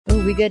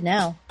Oh, we good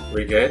now.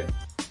 We good?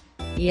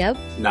 Yep.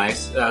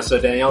 Nice. So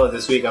Daniela,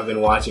 this week I've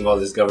been watching all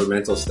this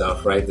governmental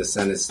stuff, right? The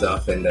Senate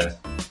stuff and the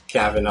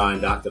Kavanaugh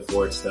and Dr.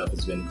 Ford stuff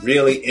has been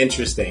really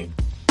interesting.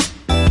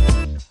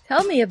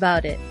 Tell me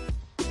about it.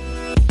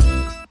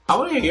 I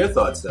want to hear your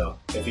thoughts, though,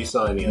 if you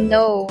saw any of them.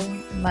 No,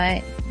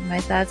 my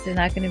thoughts are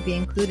not going to be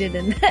included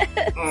in that.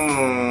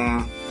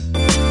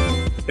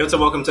 Hey, what's up?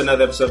 Welcome to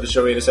another episode of the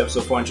show. This is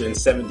episode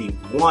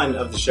 471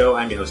 of the show.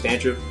 I'm your host,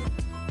 Andrew.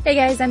 Hey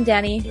guys, I'm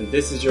Danny. And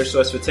this is your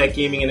source for tech,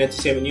 gaming, and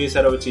entertainment news.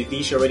 Head over to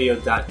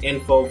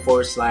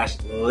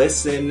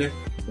theshowradio.info/listen.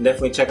 And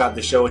definitely check out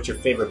the show with your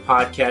favorite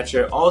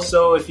podcatcher.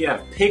 Also, if you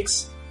have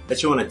picks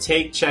that you want to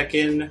take, check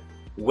in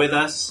with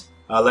us.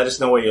 Let us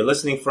know where you're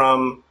listening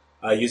from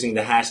using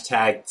the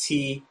hashtag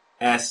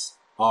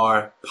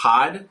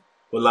TSRPod.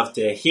 We'd love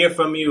to hear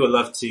from you. We'd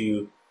love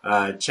to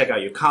check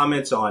out your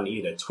comments on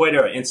either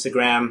Twitter or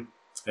Instagram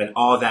and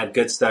all that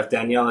good stuff.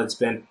 Danielle, it's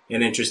been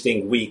an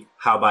interesting week.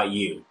 How about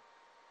you?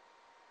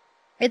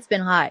 It's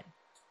been hot.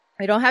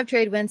 I don't have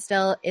trade wind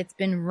still. It's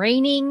been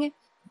raining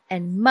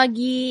and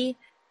muggy.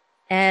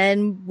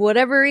 And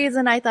whatever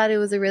reason, I thought it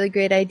was a really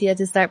great idea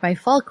to start my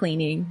fall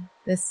cleaning.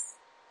 It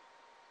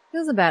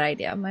was a bad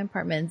idea. My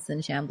apartment's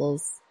in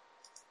shambles.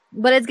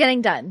 But it's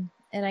getting done.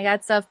 And I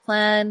got stuff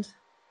planned.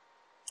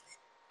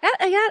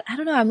 I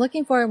don't know. I'm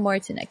looking forward more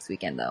to next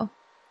weekend, though.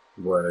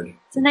 Word.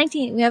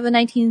 We have a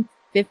 1950s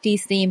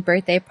themed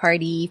birthday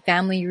party,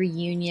 family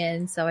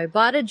reunion. So I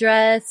bought a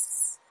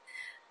dress.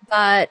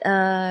 Bought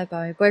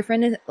my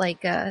boyfriend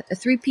like a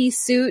 3-piece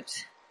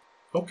suit.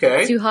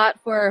 Okay. Too hot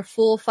for a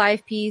full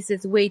 5-piece.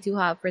 It's way too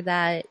hot for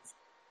that.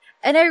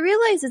 And I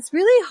realized it's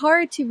really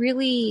hard to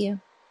really,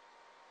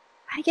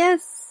 I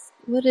guess,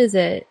 what is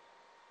it?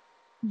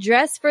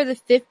 Dress for the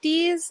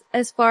 50s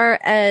as far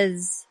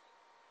as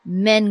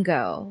men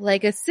go.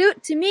 Like a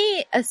suit, to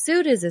me, a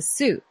suit is a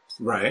suit.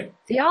 Right.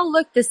 They all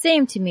look the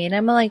same to me. And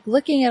I'm like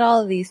looking at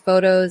all of these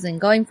photos and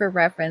going for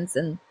reference,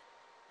 and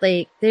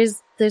like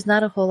there's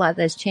not a whole lot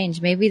that's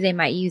changed. Maybe they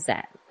might use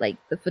that. Like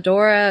the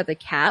fedora, the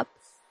cap.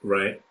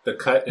 Right. The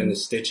cut and the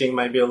stitching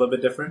might be a little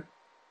bit different.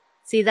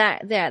 See,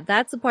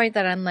 that's the point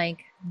that I'm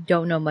like,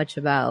 don't know much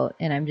about,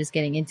 and I'm just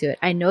getting into it.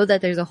 I know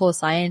that there's a whole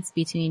science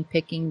between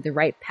picking the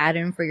right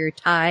pattern for your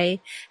tie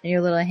and your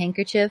little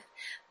handkerchief,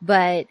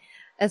 but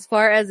as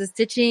far as the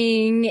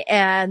stitching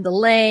and the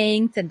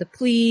length and the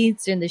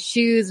pleats and the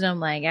shoes, and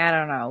I'm like, I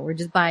don't know, we're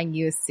just buying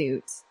you a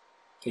suit.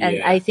 And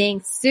Yeah. I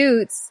think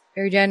suits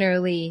are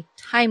generally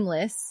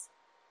timeless,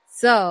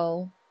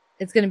 so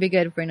it's going to be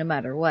good for no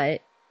matter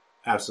what.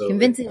 Absolutely.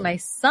 Convincing my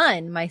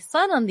son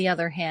on the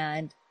other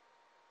hand,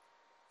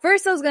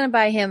 first I was going to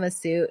buy him a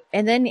suit,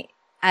 and then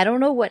I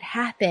don't know what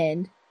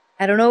happened.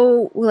 I don't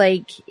know,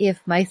 like,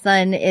 if my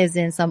son is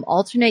in some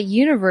alternate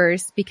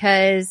universe,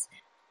 because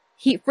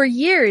for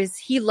years,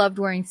 he loved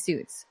wearing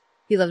suits.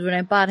 He loved when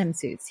I bought him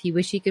suits. He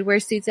wished he could wear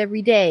suits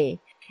every day.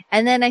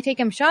 And then I take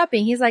him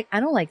shopping. He's like, I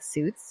don't like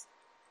suits.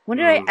 When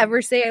did I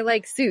ever say I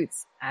like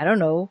suits? I don't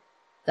know.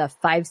 The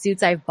 5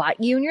 suits I've bought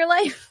you in your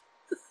life?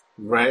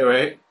 Right.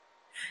 And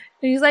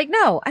he's like,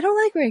 no, I don't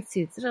like wearing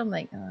suits. And I'm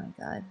like, oh my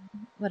God,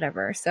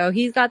 whatever. So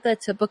he's got the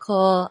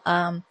typical,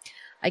 I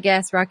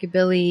guess,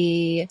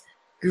 rockabilly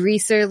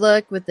greaser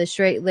look with the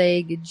straight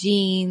leg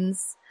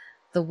jeans,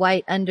 the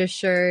white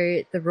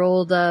undershirt, the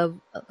rolled up,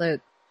 the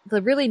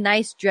really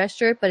nice dress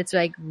shirt, but it's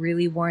like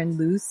really worn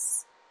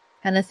loose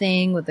kind of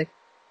thing with the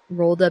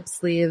rolled up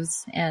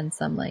sleeves and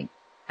some like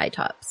high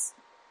tops.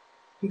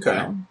 Okay.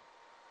 So,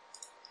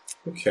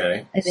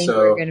 okay. I think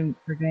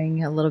we're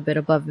going a little bit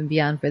above and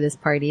beyond for this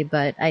party,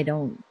 but I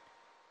don't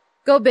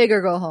go big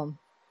or go home.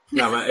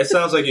 No, but it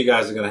sounds like you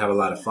guys are going to have a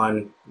lot of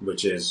fun,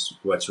 which is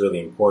what's really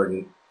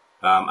important.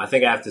 I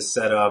think I have to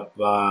set up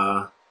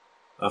for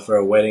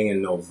a wedding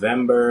in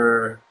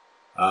November.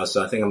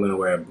 So I think I'm going to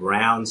wear a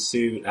brown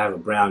suit. I have a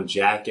brown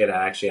jacket.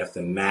 I actually have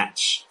to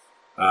match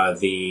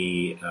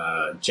the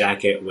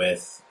jacket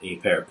with a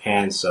pair of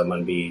pants. So I'm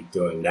going to be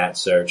doing that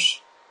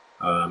search.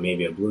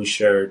 Maybe a blue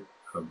shirt,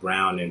 a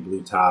brown and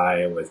blue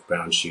tie with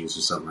brown shoes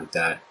or something like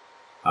that.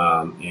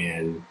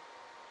 And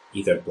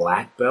either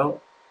black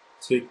belt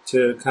to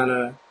kind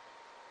of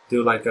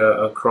do like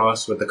a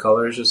cross with the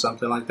colors or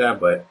something like that.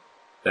 But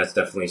that's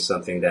definitely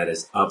something that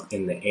is up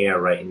in the air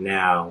right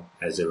now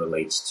as it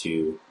relates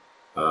to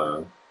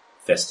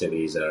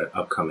festivities that are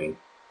upcoming.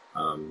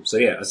 So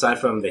yeah, aside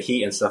from the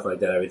heat and stuff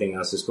like that, everything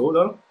else is cool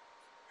though?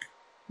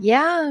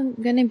 Yeah, I'm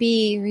going to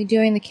be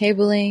redoing the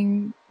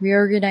cabling,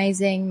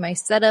 reorganizing my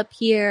setup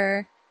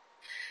here.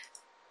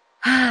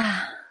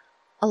 A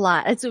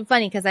lot. It's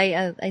funny because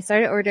I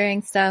started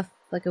ordering stuff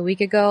like a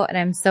week ago, and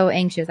I'm so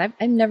anxious.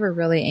 I'm never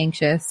really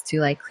anxious to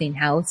like clean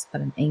house,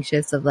 but I'm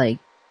anxious of like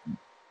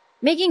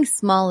making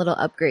small little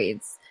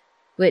upgrades,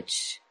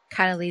 which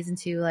kind of leads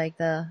into like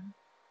the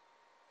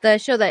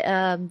show that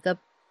the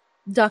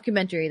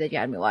documentary that you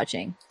had me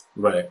watching.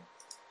 Right.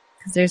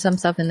 Because there's some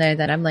stuff in there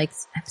that I'm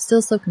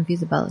still so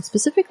confused about,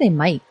 specifically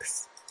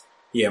mics.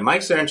 Yeah,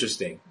 mics are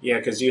interesting. Yeah,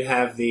 because you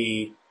have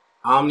the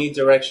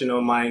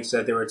omnidirectional mics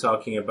that they were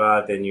talking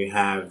about, then you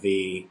have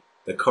the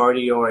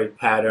cardioid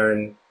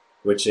pattern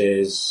which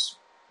is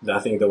I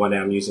think the one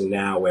that I'm using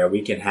now, where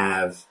we can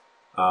have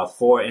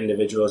 4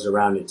 individuals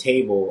around the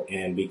table,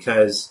 and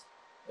because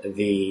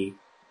the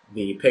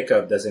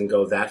pickup doesn't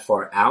go that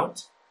far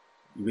out,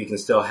 we can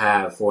still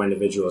have 4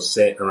 individuals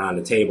sit around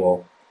the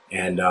table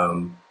and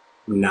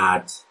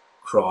not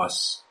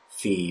cross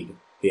feed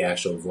the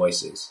actual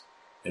voices.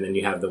 And then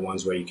you have the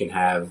ones where you can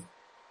have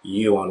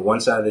you on one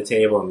side of the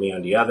table and me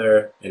on the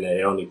other, and then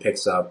it only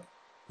picks up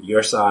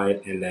your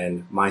side and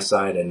then my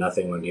side and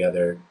nothing on the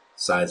other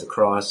sides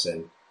across.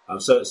 And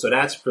so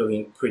that's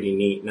pretty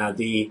neat. Now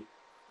the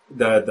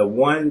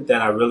one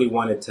that I really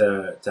wanted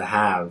to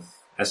have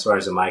as far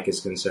as the mic is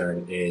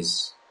concerned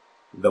is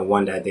the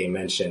one that they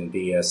mentioned,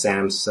 the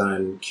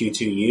Samsung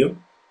Q2U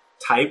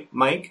type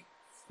mic,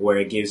 where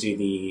it gives you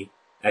the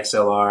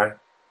XLR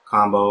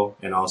combo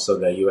and also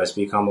the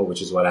USB combo,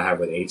 which is what I have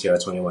with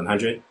ATR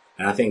 2100.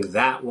 And I think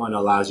that one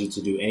allows you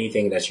to do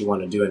anything that you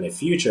want to do in the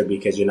future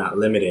because you're not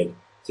limited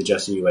to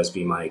just a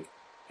USB mic,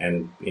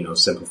 and,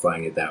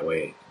 simplifying it that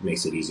way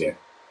makes it easier.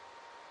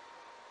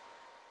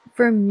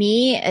 For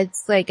me,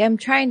 it's like I'm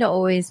trying to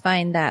always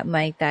find that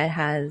mic that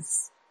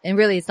has, and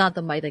really it's not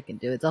the mic that can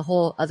do it, it's a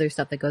whole other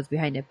stuff that goes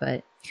behind it,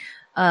 but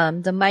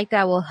the mic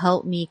that will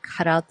help me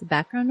cut out the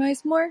background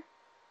noise more.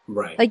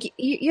 Right. Like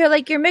you're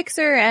like your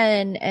mixer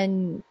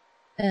and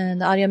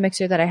the audio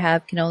mixer that I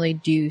have can only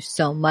do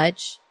so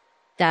much,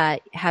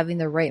 that having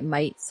the right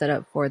mic set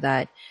up for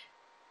that,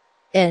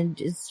 and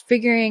just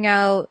figuring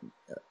out,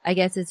 I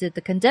guess, is it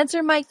the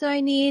condenser mic that I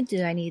need?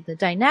 Do I need the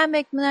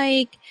dynamic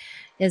mic?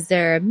 Is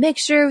there a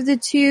mixture of the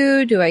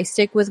two? Do I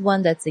stick with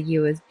one that's a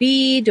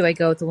USB? Do I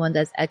go with the one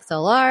that's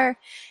XLR?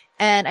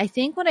 And I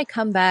think when I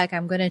come back,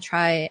 I'm going to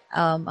try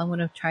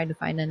to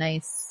find a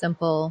nice,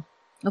 simple,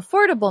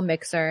 affordable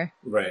mixer.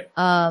 Right.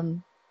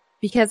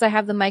 Because I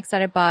have the mics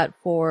that I bought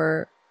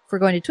for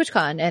going to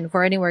TwitchCon and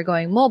for anywhere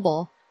going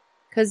mobile.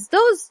 Cause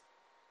those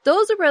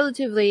are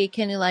relatively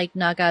can like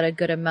knock out a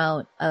good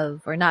amount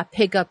of, or not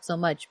pick up so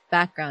much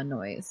background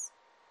noise.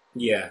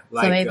 Yeah.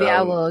 So maybe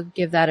I will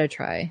give that a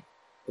try.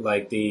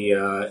 Like the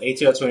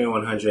ATR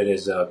 2100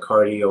 is a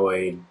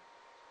cardioid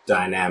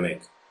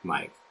dynamic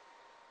mic.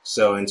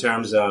 So in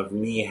terms of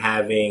me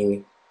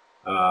having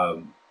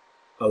a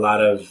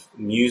lot of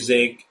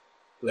music,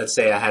 let's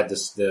say I had the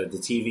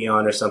TV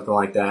on or something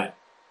like that,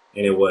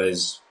 and it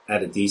was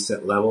at a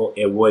decent level,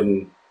 it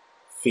wouldn't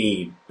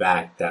feed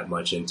back that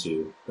much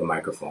into the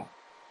microphone.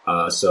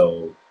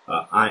 So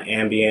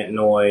ambient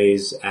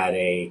noise at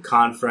a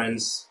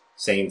conference,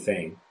 same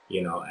thing.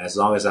 As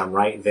long as I'm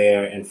right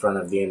there in front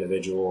of the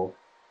individual,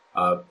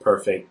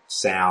 perfect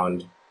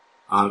sound.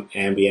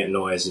 Ambient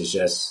noise is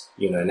just,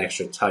 an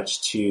extra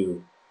touch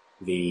to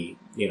the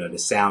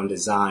sound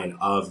design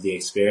of the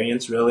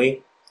experience,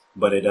 really.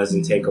 But it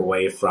doesn't take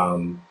away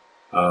from,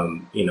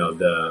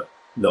 the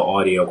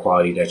audio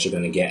quality that you're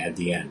going to get at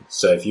the end.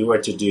 So if you were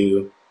to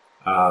do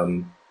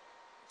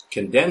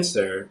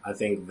condenser, I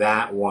think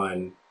that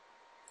one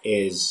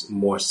is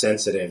more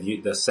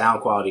sensitive. The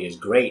sound quality is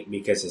great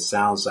because it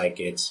sounds like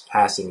it's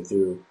passing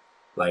through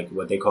like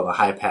what they call a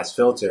high pass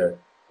filter,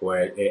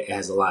 where it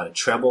has a lot of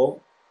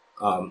treble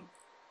to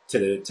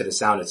the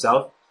sound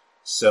itself.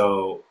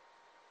 So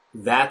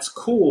that's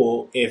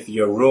cool if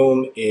your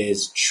room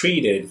is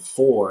treated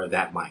for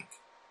that mic,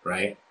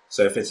 right?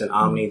 So if it's an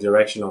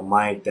omnidirectional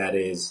mic that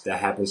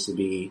happens to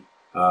be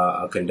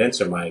a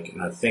condenser mic,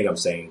 and I think I'm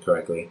saying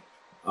correctly,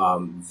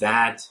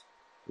 that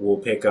will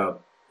pick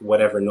up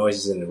whatever noise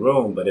is in the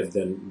room. But if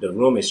the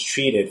room is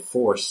treated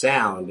for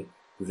sound,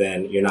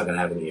 then you're not going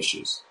to have any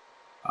issues.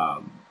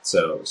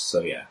 So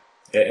yeah,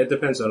 it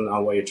depends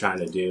on what you're trying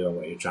to do and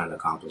what you're trying to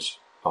accomplish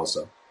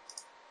also.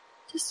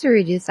 Just to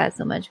reduce that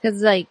so much,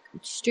 because like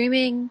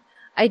streaming,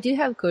 I do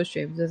have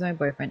co-streams with my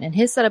boyfriend, and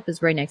his setup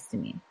is right next to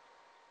me.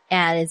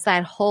 And it's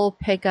that whole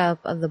pickup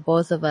of the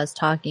both of us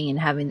talking and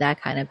having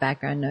that kind of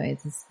background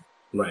noise.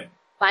 Right.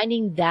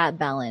 Finding that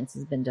balance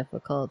has been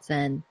difficult.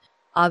 And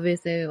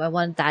obviously I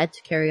want that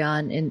to carry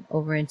on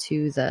over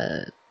into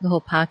the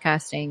whole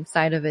podcasting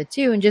side of it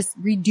too, and just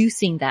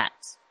reducing that.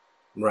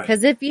 Right.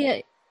 Because if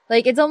you,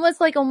 like, it's almost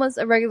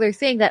a regular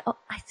thing that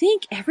I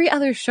think every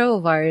other show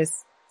of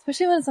ours,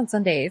 especially when it's on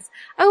Sundays,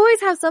 I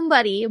always have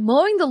somebody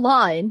mowing the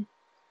lawn.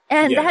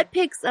 And that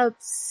picks up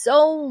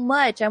so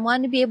much. I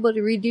want to be able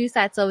to reduce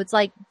that. So it's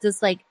like,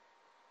 just like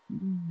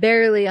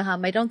barely a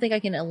hum. I don't think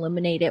I can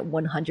eliminate it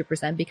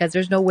 100% because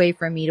there's no way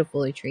for me to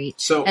fully treat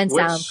and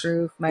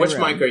soundproof my room. Which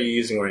mic are you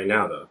using right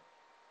now though?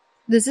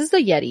 This is the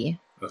Yeti.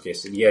 Okay.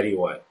 So Yeti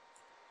what?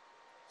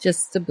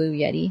 Just the Blue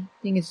Yeti.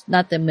 I think it's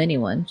not the mini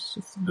one. It's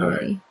just the Blue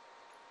Yeti.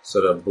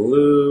 So the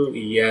Blue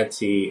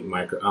Yeti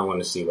micro, I want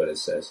to see what it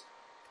says.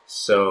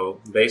 So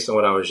based on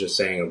what I was just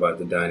saying about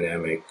the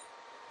dynamic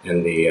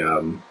and the,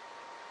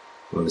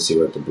 I want to see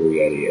what the Blue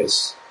Yeti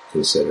is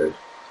considered.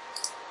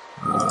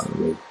 Let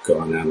me go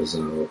on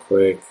Amazon real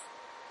quick.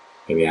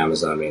 Maybe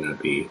Amazon may not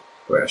be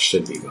where I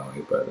should be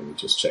going, but let me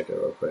just check it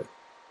real quick.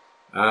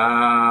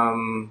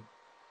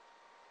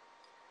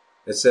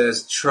 It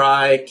says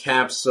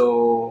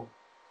Tri-Capsule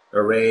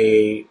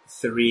Array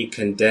 3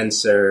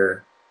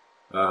 Condenser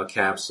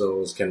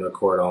capsules, can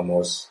record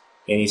almost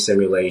any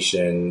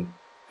simulation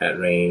at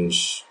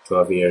range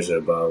 12 years or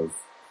above.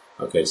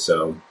 Okay,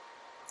 so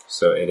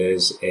it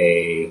is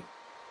a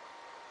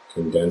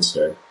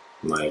condenser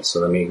mic. So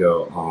let me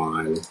go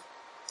on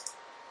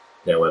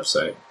their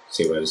website,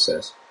 see what it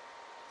says.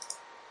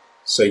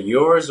 So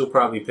yours will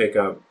probably pick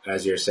up,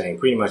 as you're saying,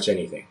 pretty much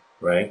anything,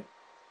 right?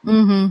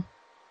 Mm-hmm.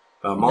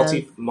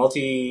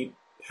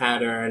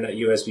 Multi-pattern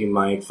USB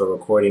mic for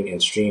recording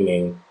and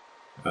streaming.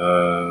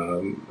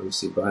 Let me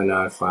see, buy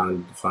now,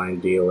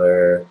 find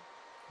dealer,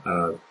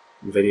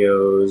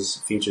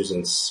 videos, features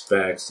and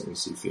specs. Let me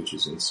see,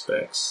 features and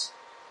specs.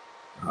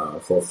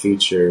 Full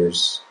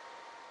features.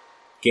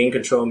 Gain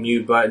control,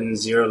 mute button,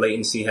 zero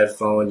latency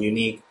headphone,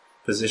 unique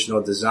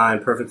positional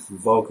design, perfect for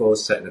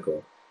vocals,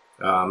 technical.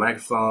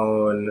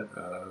 Microphone,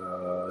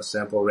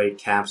 sample rate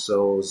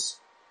capsules,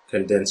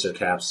 condenser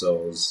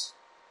capsules,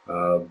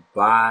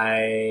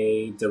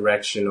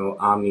 bi-directional,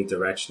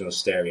 omnidirectional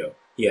stereo.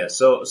 Yeah,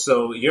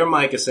 so your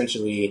mic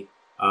essentially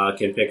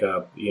can pick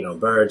up,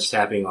 birds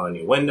tapping on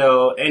your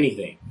window,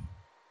 anything.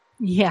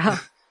 Yeah.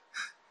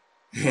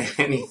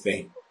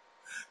 Anything.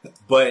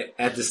 But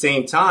at the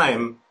same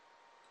time,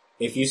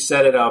 if you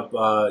set it up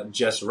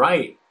just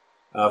right,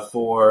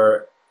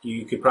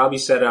 you could probably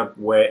set up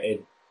where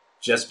it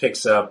just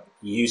picks up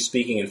you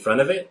speaking in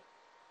front of it.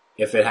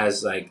 If it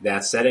has like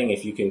that setting,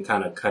 if you can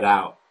kind of cut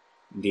out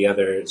the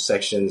other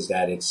sections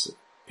that it's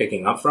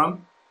picking up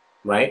from,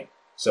 right?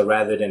 So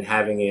rather than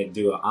having it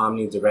do an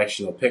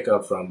omnidirectional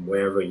pickup from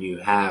wherever you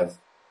have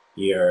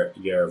your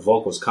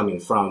vocals coming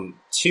from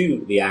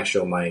to the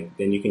actual mic,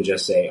 then you can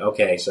just say,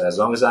 okay, so as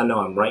long as I know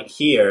I'm right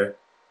here,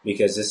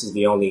 because this is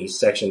the only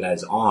section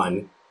that's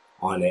on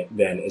it,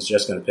 then it's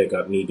just going to pick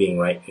up me being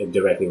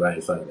directly right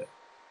in front of it.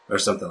 Or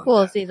something like that.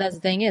 Well, see, that's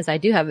the thing is, I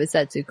do have it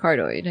set to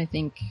cardioid, I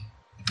think.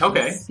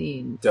 Okay. Let's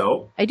see.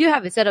 Dope. I do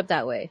have it set up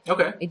that way.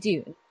 Okay. I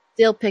do. It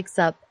still picks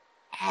up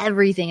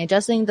everything,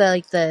 adjusting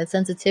the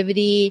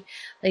sensitivity,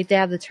 like they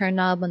have the turn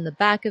knob on the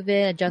back of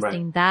it,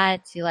 adjusting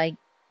that to like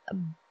a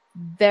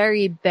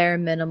very bare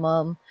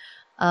minimum.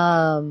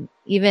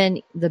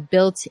 Even the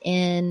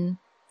built-in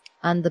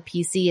on the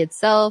PC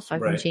itself,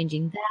 I've been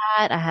changing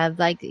that. I have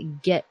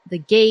get the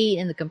gate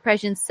and the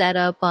compression set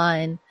up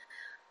on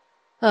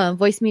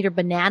Voicemeeter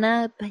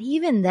Banana, but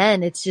even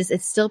then it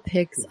still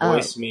picks up.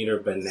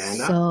 Voicemeeter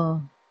Banana?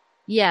 So,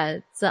 yeah,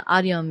 it's an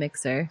audio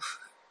mixer.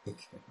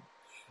 Okay.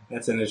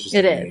 That's an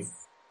interesting name.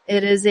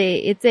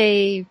 It's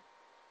a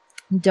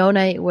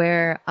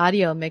donuteware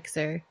audio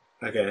mixer.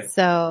 Okay.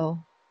 So,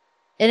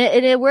 and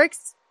it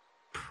works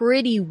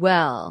pretty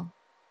well,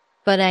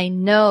 but I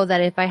know that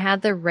if I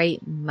had the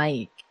right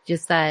mic,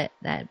 just that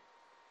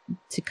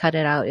to cut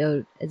it out,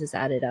 it just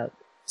add it out.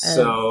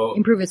 So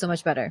improve it so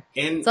much better.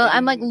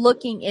 I'm like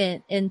looking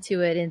into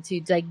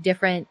like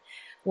different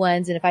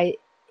ones, and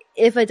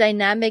if a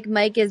dynamic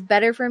mic is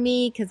better for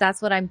me, because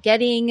that's what I'm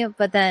getting.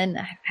 But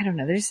then I don't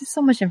know. There's just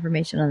so much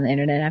information on the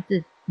internet. I have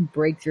to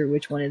break through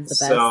which one is the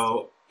best.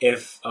 So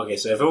if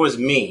it was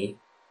me,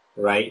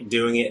 right,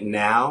 doing it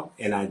now,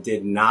 and I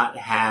did not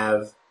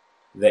have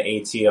the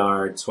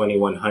ATR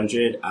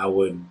 2100, I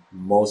would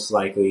most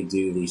likely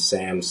do the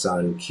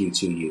Samsung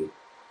Q2U,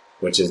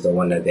 which is the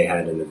one that they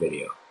had in the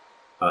video.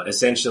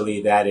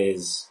 Essentially, that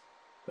is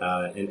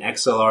an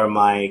XLR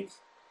mic,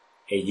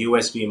 a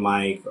USB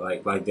mic,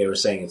 like they were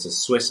saying, it's a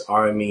Swiss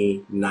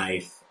Army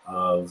knife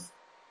of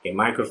a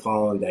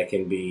microphone that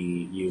can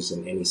be used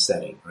in any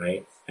setting,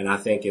 right? And I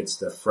think it's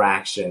the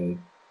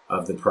fraction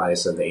of the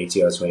price of the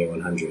ATR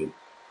 2100,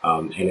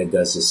 and it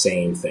does the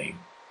same thing.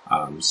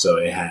 So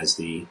it has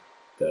the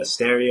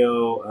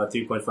stereo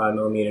 3.5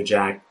 millimeter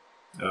jack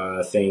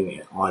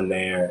thing on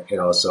there. It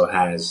also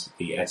has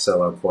the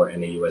XLR port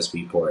and a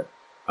USB port.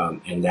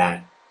 And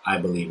that, I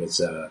believe, it's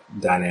a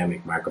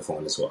dynamic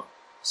microphone as well.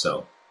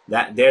 So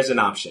that there's an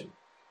option.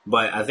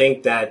 But I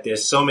think that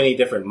there's so many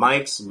different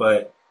mics,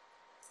 but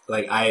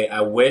like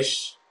I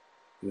wish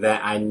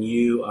that I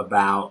knew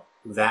about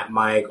that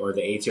mic or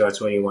the ATR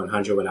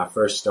 2100 when I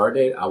first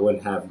started. I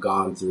wouldn't have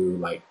gone through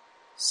like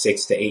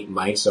 6 to 8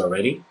 mics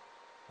already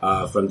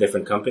from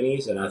different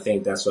companies. And I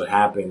think that's what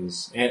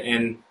happens.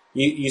 And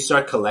you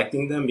start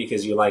collecting them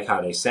because you like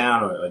how they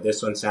sound, or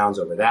this one sounds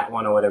over that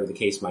one, or whatever the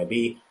case might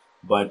be.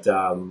 But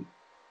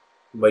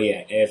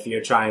yeah, if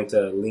you're trying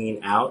to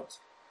lean out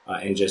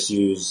and just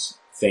use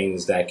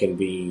things that can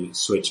be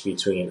switched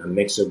between a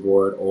mixer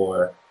board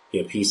or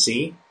your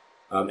PC,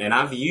 and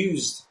I've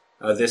used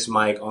this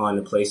mic on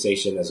the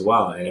PlayStation as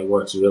well, and it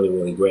works really,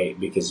 really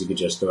great because you could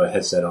just throw a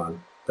headset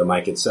on the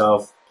mic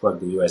itself, plug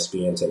the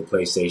USB into the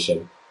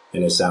PlayStation,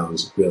 and it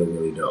sounds really,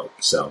 really dope.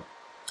 So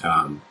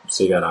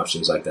you got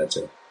options like that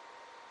too.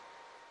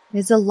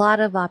 There's a lot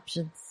of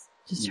options.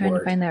 Just trying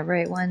to find that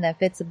right one that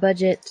fits a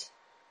budget.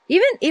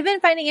 Even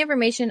finding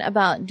information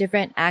about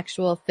different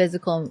actual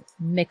physical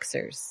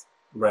mixers.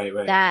 Right.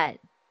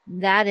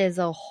 That is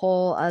a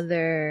whole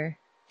other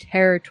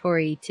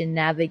territory to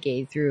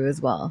navigate through as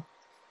well.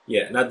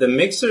 Yeah. Now the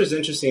mixer is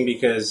interesting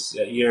because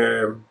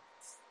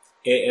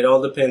it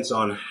all depends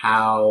on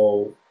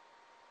how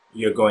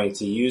you're going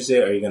to use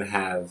it? Are you going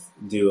to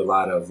do a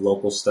lot of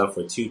local stuff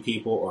with 2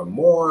 people or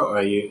more?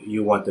 Or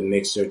you want the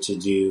mixer to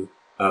do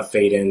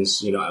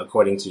fade-ins,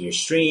 according to your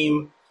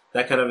stream,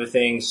 that kind of a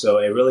thing. So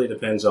it really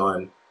depends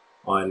on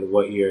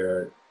what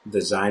you're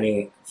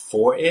designing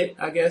for it,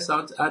 I guess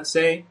I'd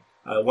say.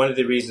 One of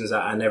the reasons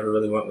I never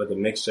really went with the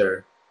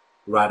mixer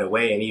right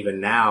away, and even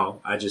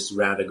now, I just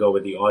rather go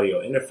with the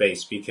audio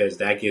interface because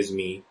that gives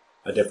me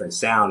a different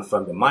sound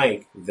from the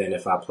mic than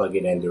if I plug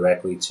it in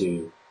directly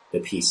to the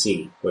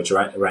PC, which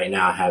right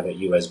now I have it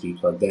USB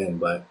plugged in.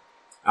 But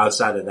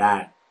outside of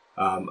that,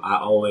 I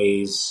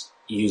always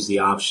use the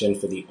option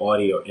for the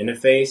audio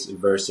interface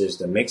versus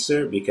the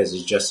mixer because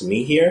it's just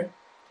me here.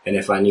 And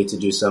if I need to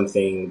do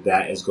something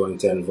that is going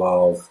to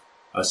involve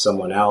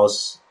someone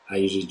else, I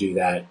usually do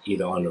that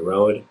either on the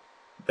road,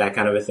 that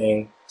kind of a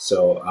thing.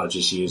 So I'll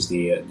just use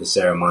the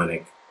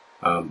Ceremonic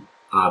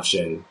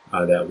option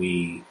that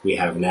we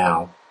have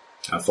now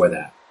for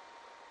that.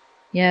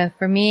 Yeah,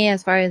 for me,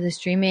 as far as the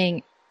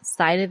streaming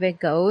side of it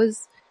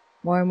goes,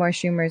 more and more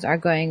streamers are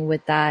going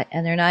with that,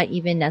 and they're not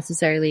even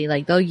necessarily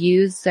like they'll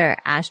use their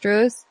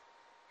Astros,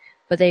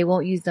 but they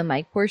won't use the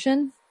mic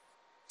portion.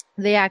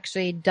 They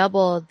actually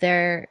double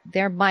their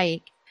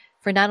mic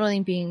for not only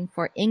being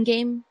for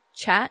in-game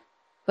chat,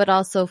 but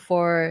also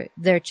for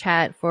their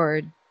chat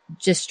for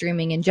just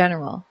streaming in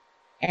general.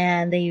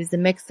 And they use the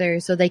mixer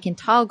so they can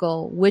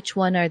toggle which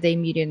one are they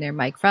muting their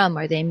mic from.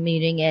 Are they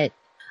muting it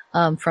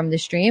from the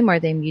stream? Are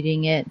they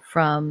muting it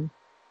from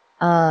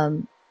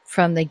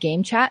the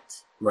game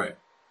chat? Right.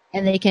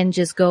 And they can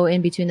just go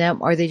in between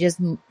them, or they just,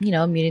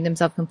 muting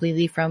themselves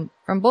completely from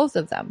both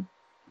of them.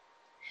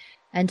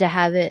 And to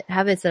have it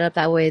set up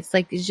that way, it's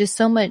just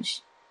so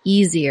much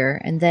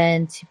easier. And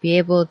then to be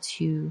able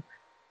to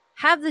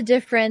have the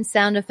different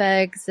sound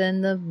effects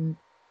and the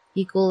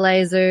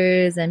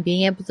equalizers and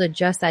being able to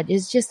adjust that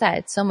is just that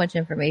it's so much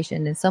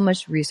information and so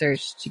much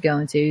research to go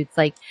into. It's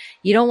like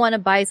you don't want to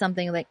buy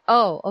something like,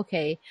 oh,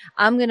 okay,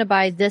 I'm going to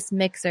buy this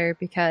mixer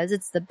because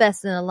it's the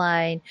best in the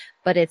line,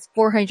 but it's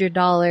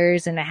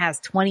 $400 and it has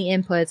 20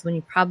 inputs when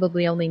you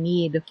probably only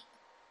need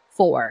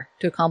 4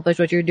 to accomplish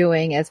what you're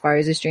doing as far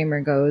as a streamer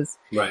goes.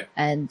 Right.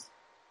 And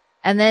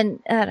then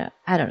I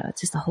don't know,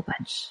 it's just a whole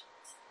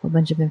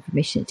bunch of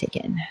information to take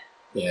in.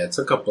 Yeah, it's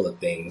a couple of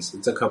things.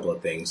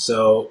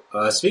 So,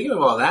 speaking of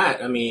all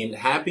that,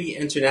 happy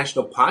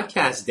International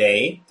Podcast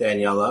Day,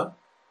 Daniela.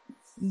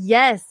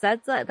 Yes,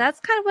 that's kind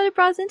of what it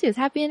brought us into, is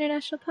Happy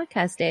International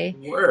Podcast Day.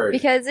 Word.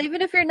 Because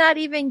even if you're not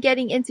even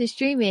getting into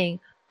streaming,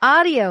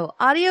 audio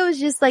is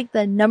just like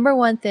the number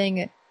one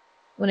thing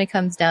when it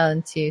comes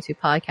down to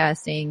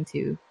podcasting,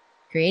 to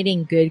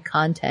creating good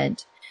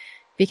content.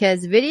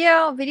 Because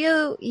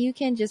video, you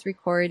can just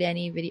record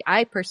any video.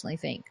 I personally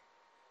think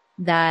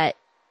that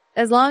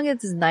as long as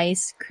it's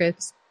nice,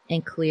 crisp,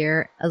 and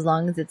clear, as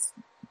long as it's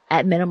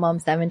at minimum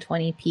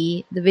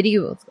 720p, the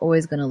video is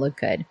always going to look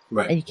good.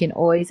 Right. And you can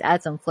always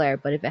add some flair.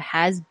 But if it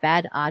has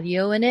bad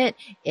audio in it,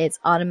 it's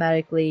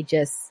automatically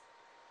just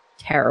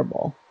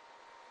terrible.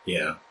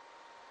 Yeah.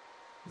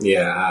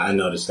 Yeah, I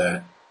noticed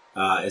that.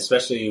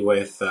 Especially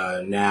with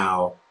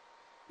now,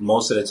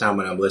 most of the time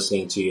when I'm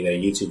listening to either a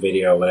YouTube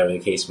video or whatever the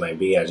case might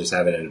be, I just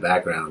have it in the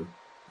background.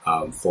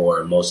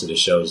 For most of the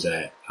shows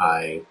that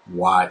I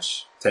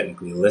watch,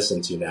 technically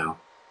listen to now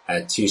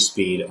at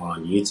 2-speed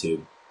on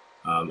YouTube.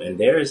 And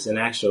there's an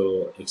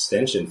actual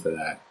extension for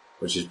that,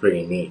 which is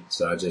pretty neat.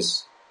 So I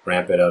just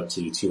ramp it up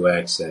to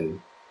 2x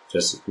and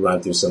just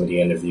run through some of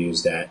the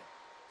interviews that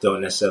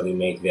don't necessarily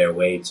make their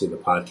way to the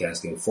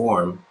podcasting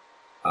form,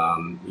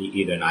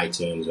 either in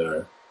iTunes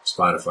or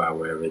Spotify,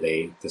 wherever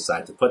they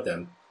decide to put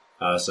them.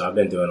 So I've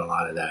been doing a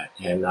lot of that,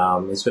 and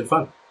it's been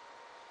fun.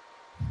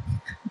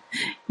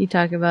 You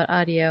talk about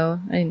audio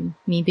and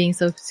me being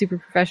so super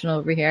professional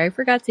over here. I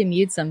forgot to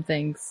mute some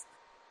things.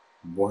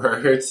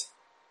 Words.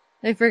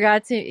 I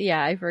forgot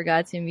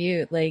to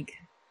mute. Like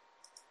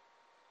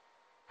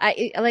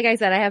I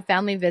said, I have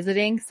family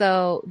visiting,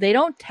 so they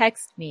don't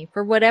text me.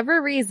 For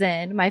whatever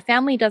reason, my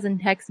family doesn't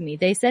text me.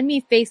 They send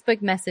me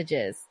Facebook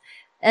messages.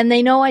 And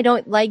they know I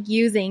don't like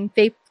using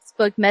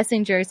Facebook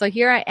Messenger, so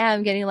here I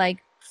am getting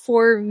like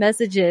 4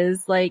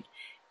 messages like,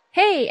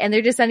 hey, and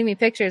they're just sending me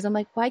pictures. I'm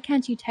like, why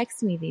can't you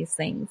text me these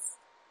things?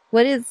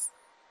 What is...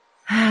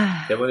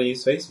 They want to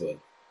use Facebook.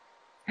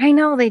 I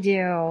know they do.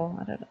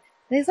 I don't know.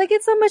 It's like,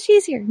 it's so much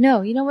easier.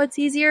 No, you know what's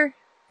easier?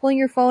 Pulling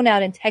your phone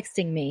out and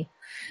texting me.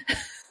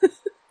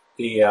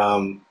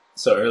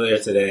 So earlier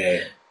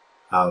today,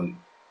 I don't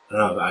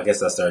know, I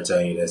guess I started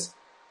telling you this.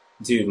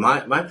 Dude,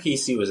 my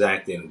PC was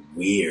acting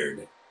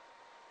weird.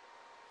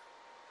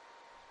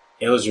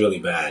 It was really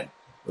bad.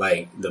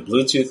 Like, the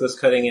Bluetooth was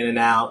cutting in and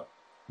out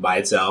by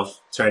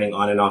itself, turning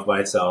on and off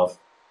by itself.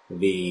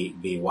 The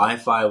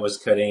Wi-Fi was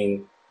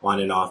cutting on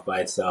and off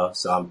by itself.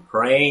 So I'm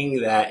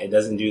praying that it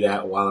doesn't do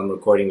that while I'm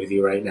recording with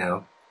you right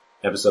now,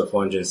 episode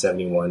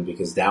 471,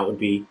 because that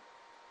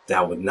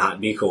would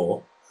not be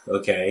cool.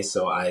 Okay,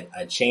 so I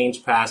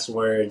changed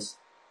passwords.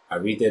 I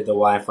redid the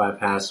Wi-Fi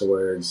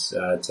passwords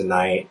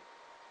tonight,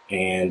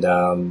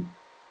 and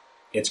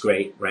it's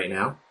great right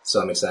now.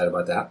 So I'm excited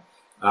about that.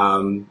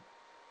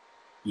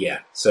 Yeah,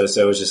 so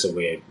it was just a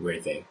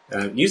weird thing.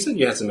 You said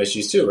you had some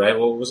issues too, right?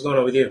 Well, what's going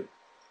on with you?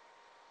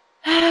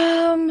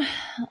 Um,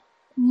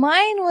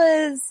 Mine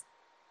was,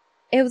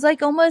 it was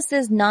like almost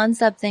this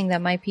nonstop thing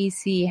that my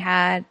PC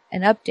had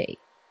an update,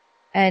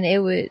 and it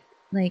would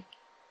like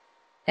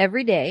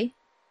every day,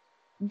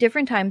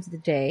 different times of the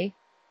day,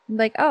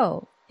 like,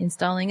 oh,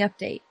 installing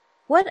update.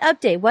 What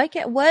update?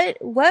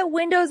 What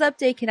Windows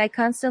update can I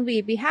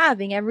constantly be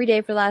having every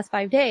day for the last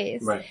 5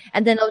 days? Right.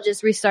 And then it'll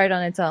just restart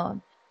on its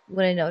own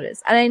when I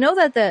notice. And I know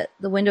that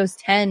the Windows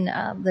 10,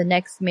 the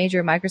next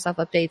major Microsoft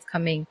update's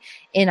coming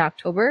in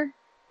October,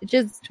 which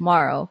is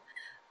tomorrow.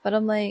 But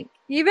I'm like,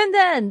 even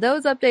then,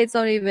 those updates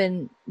don't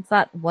even, it's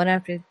not one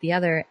after the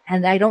other.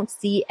 And I don't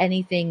see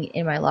anything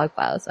in my log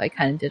file. So I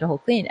kind of did a whole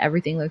clean.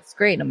 Everything looks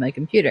great on my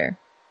computer.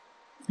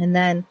 And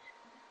then,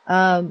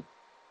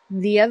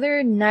 the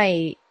other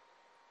night,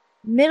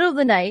 middle of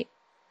the night,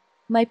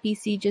 my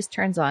PC just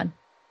turns on.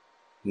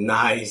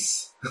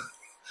 Nice.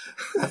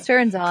 It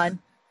turns on.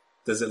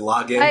 Does it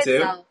log in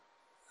too?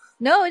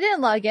 No, it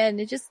didn't log in.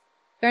 It just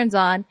turns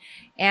on.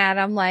 And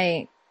I'm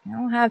like, I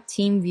don't have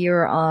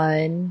TeamViewer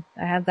on.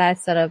 I have that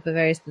set up a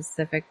very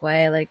specific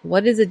way. Like,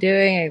 what is it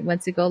doing? I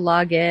went to go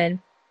log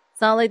in.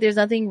 It's not like there's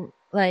nothing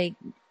like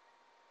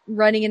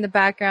running in the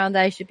background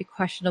that I should be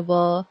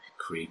questionable.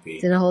 Creepy.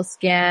 Did a whole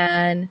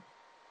scan.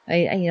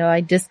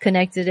 I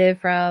disconnected it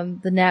from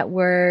the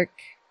network,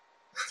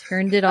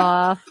 turned it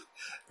off.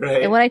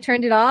 Right. And when I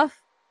turned it off,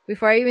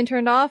 before I even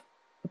turned off,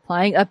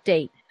 applying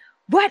update.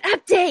 What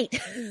update?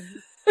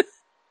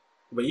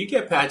 But you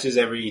get patches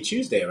every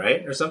Tuesday,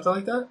 right? Or something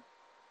like that?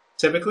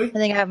 Typically? I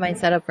think I have mine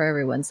set up for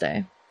every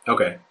Wednesday.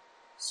 Okay.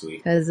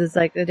 Sweet. Because it's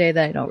like the day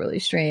that I don't really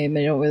stream.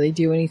 I don't really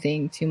do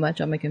anything too much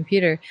on my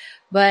computer.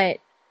 But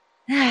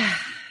that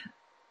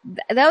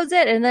was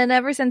it. And then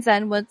ever since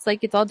then, it's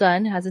like it's all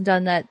done. Hasn't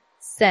done that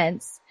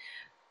since.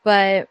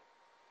 But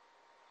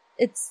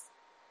it's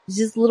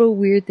just little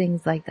weird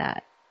things like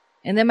that.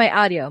 And then my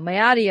audio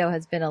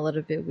has been a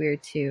little bit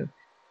weird too.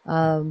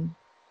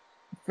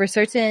 For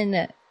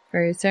certain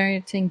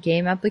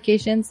game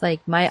applications,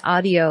 like my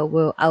audio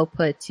will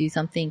output to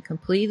something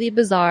completely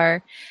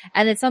bizarre,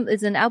 and it's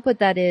an output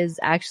that is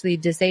actually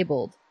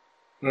disabled.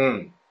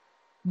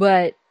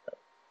 But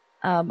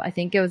I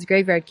think it was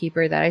Graveyard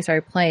Keeper that I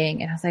started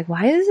playing, and I was like,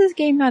 why does this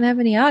game not have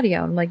any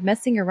audio? I'm like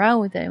messing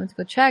around with it. I went to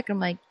go check. I'm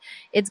like,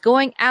 it's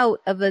going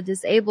out of a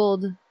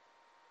disabled,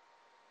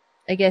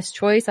 I guess,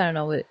 choice. I don't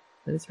know what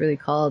it's really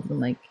called. I'm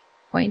like,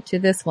 point to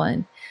this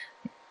one.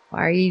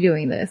 Why are you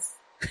doing this?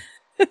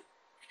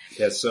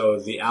 Yeah, so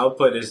the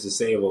output is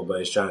disabled, but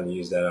it's trying to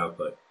use that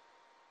output.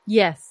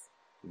 Yes.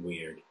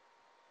 Weird.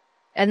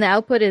 And the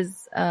output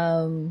is,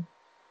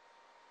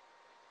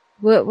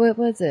 what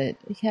was it?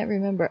 I can't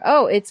remember.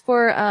 Oh, it's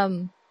for,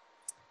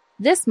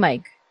 this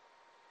mic.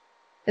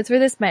 It's for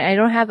this mic. I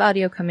don't have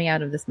audio coming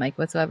out of this mic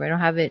whatsoever. I don't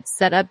have it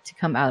set up to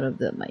come out of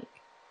the mic.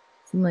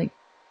 So I'm like,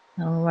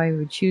 I don't know why you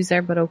would choose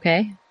there, but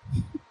okay.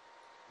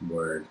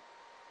 Word.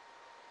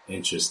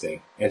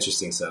 Interesting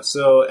stuff.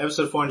 So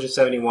episode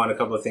 471, a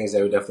couple of things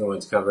that we definitely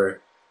want to cover.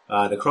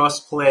 The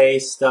crossplay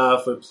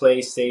stuff with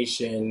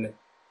PlayStation,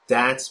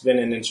 that's been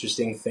an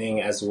interesting thing,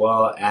 as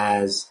well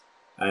as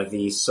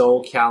the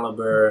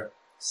Soulcalibur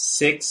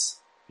VI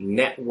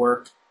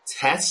network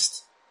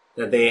test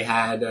that they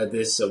had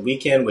this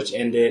weekend, which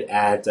ended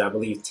at, I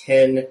believe,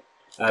 10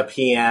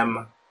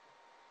 p.m.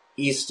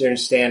 Eastern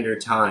Standard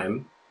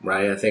Time,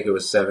 right? I think it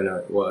was 7,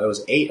 it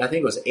was 8, I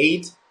think it was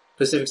 8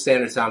 Pacific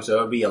Standard Time, so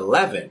it would be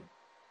 11,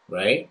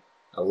 right?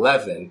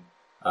 11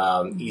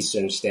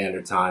 Eastern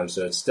Standard Time,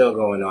 so it's still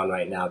going on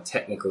right now,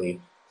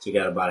 technically. So you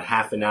got about a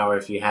half an hour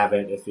if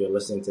you're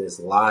listening to this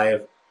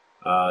live.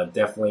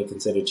 Definitely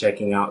consider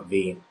checking out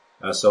the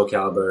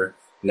Soulcalibur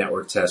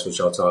network test, which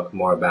I'll talk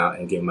more about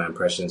and give my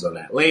impressions on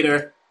that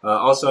later.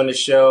 Also on the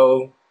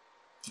show,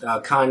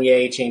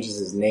 Kanye changes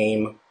his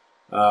name.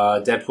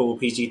 Deadpool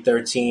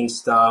PG-13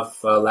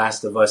 stuff,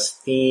 Last of Us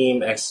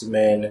theme,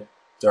 X-Men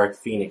Dark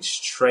Phoenix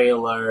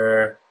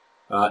trailer,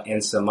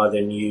 and some other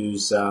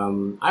news.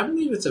 I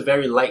believe it's a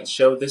very light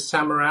show this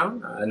time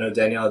around. I know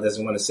Daniela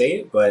doesn't want to say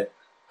it, but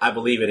I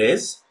believe it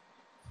is.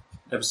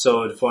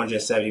 Episode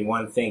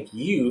 471. Thank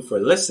you for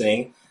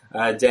listening.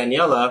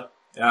 Daniela,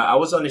 I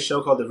was on a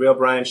show called The Real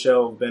Brian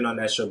Show. Been on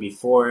that show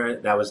before.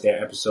 That was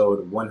their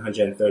episode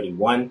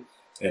 131.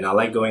 And I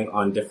like going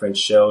on different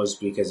shows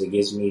because it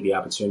gives me the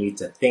opportunity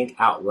to think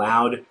out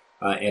loud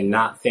and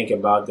not think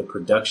about the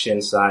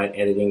production side,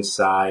 editing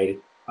side,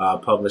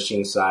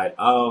 publishing side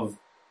of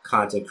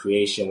content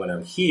creation. When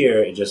I'm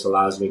here, it just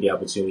allows me the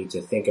opportunity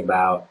to think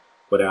about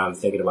what I'm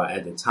thinking about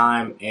at the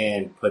time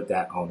and put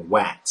that on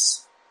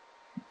wax.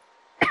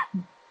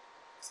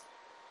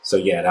 So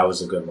yeah, that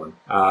was a good one.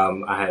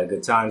 I had a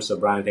good time. So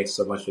Brian, thanks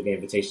so much for the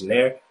invitation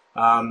there.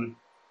 That's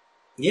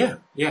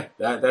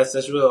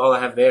really all I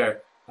have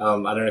there. I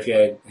don't know if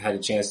you had a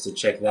chance to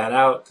check that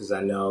out, because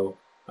I know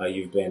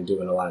you've been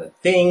doing a lot of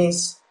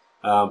things,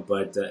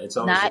 but it's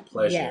always a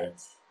pleasure.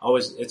 Yet.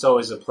 It's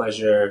always a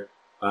pleasure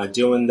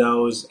doing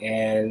those,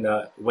 and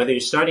whether you're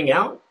starting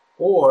out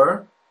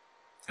or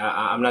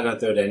I'm not going to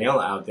throw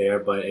Daniela out there,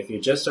 but if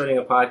you're just starting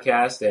a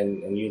podcast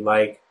and you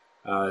like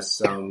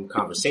some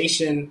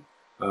conversation,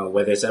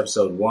 whether it's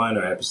episode 1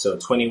 or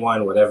episode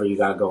 21, whatever you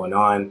got going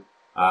on,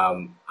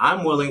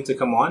 I'm willing to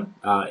come on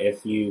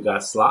if you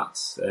got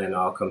slots, and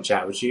I'll come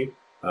chat with you.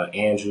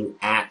 Andrew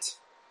at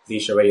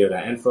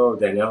theshowradio.info.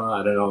 Daniela,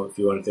 I don't know if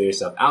you want to throw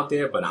yourself out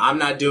there, but I'm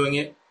not doing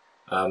it.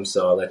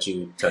 So I'll let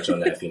you touch on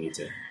that if you need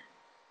to.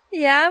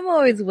 Yeah, I'm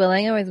always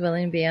willing. I'm always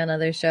willing to be on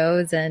other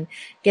shows and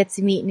get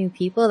to meet new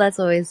people. That's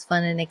always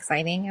fun and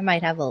exciting. I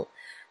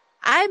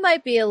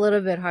might be a little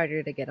bit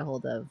harder to get a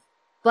hold of,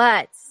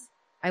 but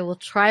I will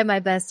try my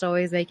best to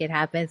always make it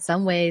happen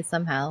some way,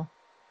 somehow.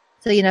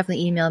 So you can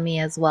definitely email me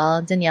as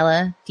well.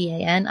 Daniela,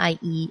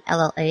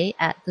 DANIELLA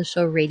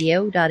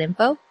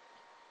 @theshowradio.info.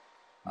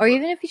 Or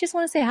even if you just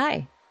want to say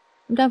hi,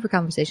 I'm down for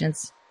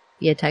conversations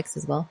via text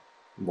as well.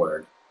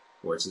 Word.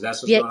 So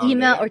that's what's via going on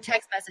email there. Or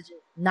text messages,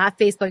 not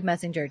Facebook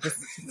Messenger.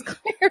 Just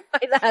clarify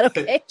that,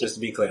 okay? Just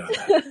to be clear on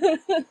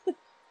that.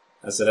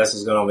 So that's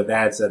what's going on with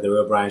that. The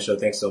Real Brian Show.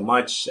 Thanks so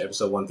much.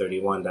 Episode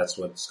 131. That's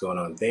what's going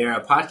on there.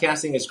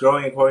 Podcasting is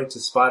growing according to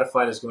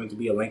Spotify. There's going to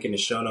be a link in the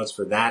show notes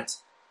for that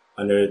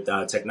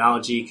under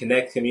Technology,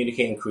 Connect,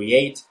 Communicate, and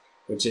Create,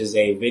 which is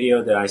a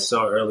video that I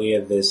saw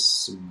earlier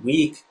this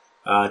week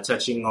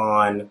touching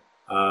on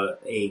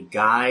a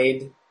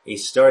guide, a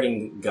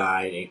starting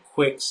guide, a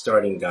quick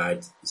starting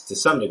guide to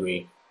some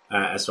degree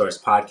as far as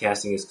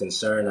podcasting is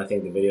concerned. I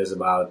think the video is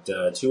about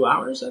 2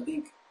 hours, I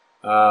think.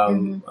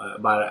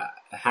 About a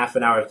half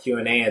an hour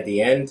Q&A at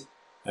the end.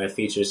 It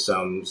features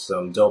some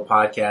dope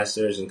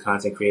podcasters and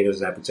content creators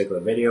in that particular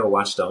video.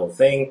 Watch the whole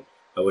thing,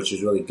 which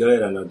is really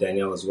good. I know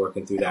Danielle is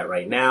working through that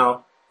right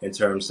now in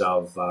terms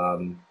of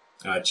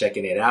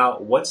checking it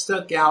out. What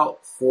stuck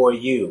out for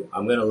you?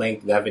 I'm going to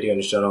link that video in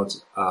the show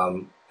notes.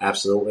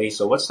 Absolutely.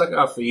 So what stuck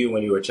out for you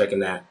when you were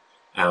checking that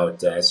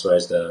out as far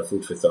as the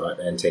food for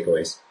thought and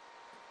takeaways?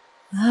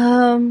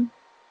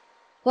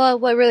 Well,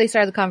 what really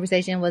started the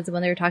conversation was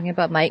when they were talking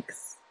about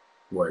mics.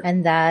 Word.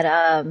 And that,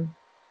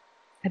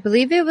 I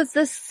believe it was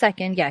the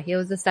second, he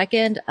was the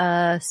second,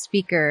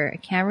 speaker. I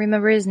can't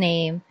remember his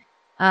name.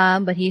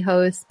 But he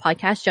hosts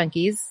Podcast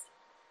Junkies.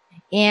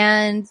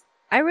 And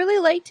I really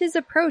liked his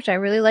approach. I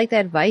really liked the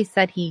advice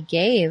that he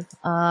gave,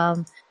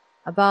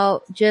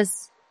 about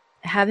just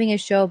having a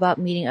show about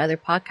meeting other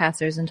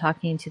podcasters and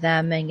talking to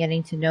them and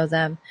getting to know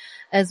them,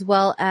 as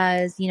well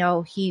as,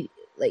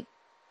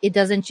 it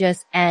doesn't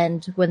just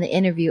end when the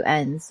interview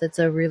ends. It's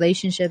a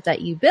relationship that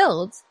you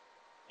build.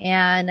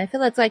 And I feel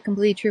that's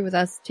completely true with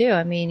us too.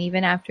 I mean,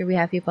 even after we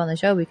have people on the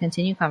show, we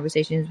continue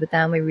conversations with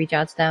them. We reach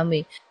out to them.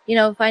 We,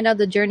 find out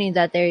the journey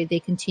that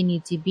they continue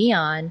to be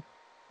on.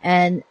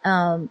 And,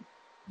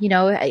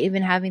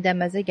 even having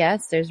them as a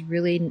guest, there's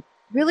really,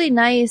 really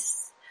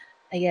nice,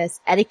 I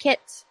guess,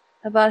 etiquette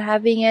about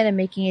having it and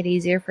making it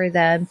easier for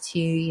them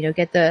to,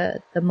 get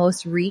the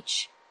most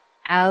reach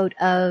out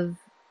of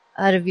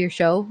your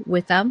show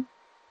with them,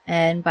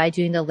 and by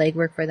doing the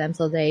legwork for them.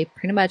 So they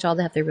pretty much all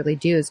they have to really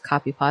do is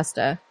copy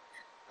pasta.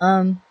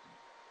 And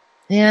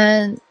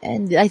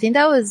I think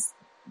that was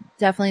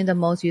definitely the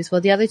most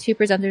useful. The other two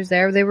presenters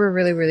there, they were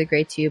really, really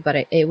great too,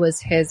 but it was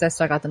his that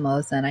stuck out the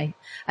most, and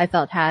I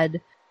felt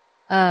had,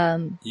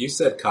 you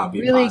said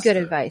copy really pasta. good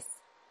advice.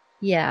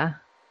 Yeah.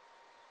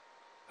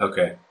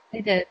 Okay.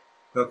 I did.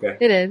 Okay.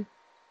 It is.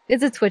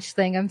 It's a Twitch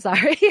thing. I'm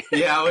sorry.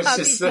 Yeah, I was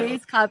copy just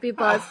paste, copy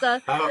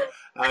pasta.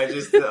 I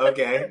just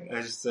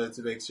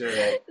to make sure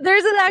that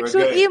there's an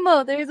actual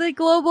emote. There's a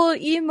global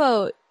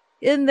emote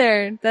in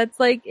there. That's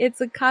it's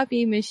a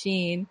copy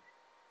machine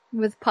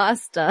with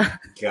pasta.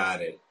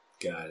 Got it.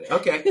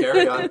 Okay,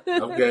 carry on.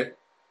 I'm good.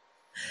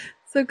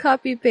 So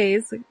copy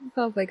paste.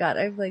 Oh my god,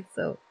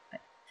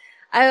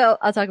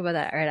 I'll talk about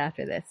that right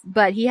after this.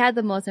 But he had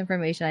the most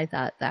information. I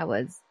thought that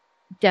was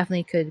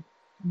definitely could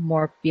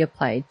more be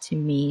applied to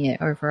me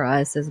or for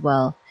us as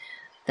well,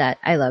 that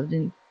I loved.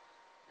 And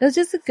it was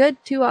just a good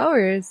 2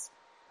 hours.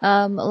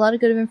 A lot of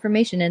good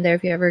information in there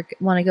if you ever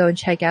want to go and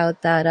check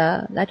out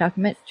that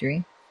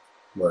documentary.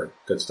 Word.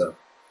 Good stuff.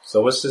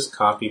 So what's this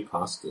copy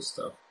pasta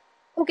stuff?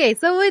 Okay,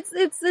 so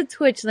it's a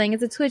Twitch thing.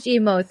 It's a Twitch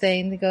emote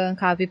thing to go and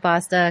copy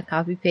pasta,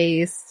 copy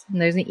paste, and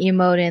there's an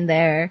emote in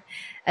there.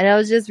 And I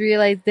was just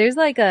realized there's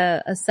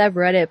a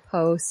subreddit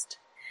post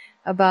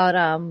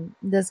about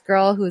this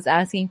girl who's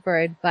asking for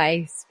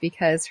advice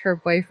because her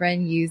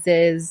boyfriend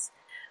uses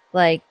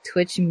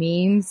Twitch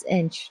memes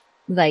and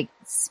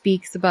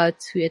speaks about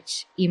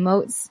Twitch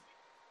emotes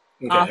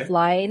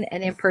offline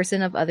and in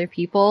person of other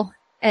people,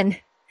 and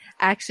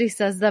actually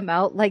says them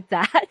out like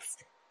that.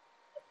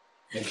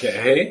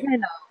 Okay.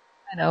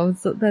 I know.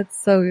 So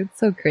it's so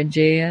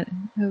cringy.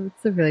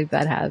 It's a really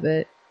bad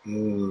habit.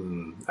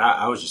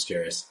 I was just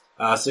curious.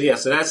 So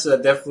that's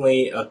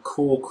definitely a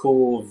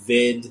cool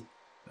vid.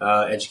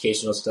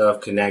 Educational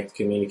stuff, connect,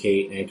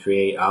 communicate, and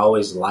create. I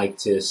always like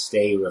to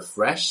stay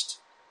refreshed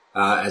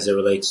as it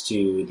relates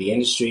to the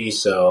industry,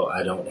 so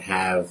I don't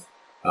have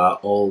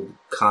old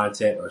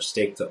content or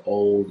stick to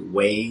old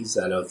ways.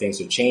 I know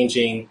things are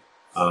changing.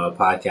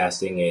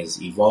 Podcasting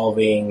is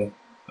evolving.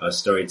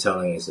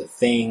 Storytelling is a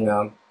thing.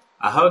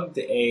 I hugged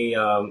a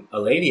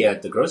lady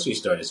at the grocery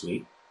store this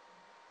week.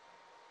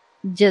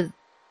 Did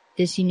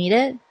she need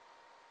it?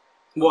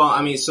 Well,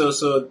 I mean,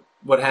 so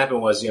what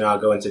happened was, I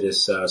go into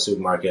this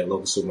supermarket,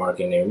 local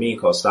supermarket near me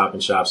called Stop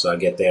and Shop. So I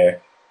get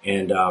there,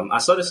 and I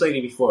saw this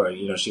lady before.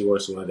 She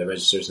works with one of the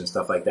registers and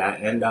stuff like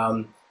that. And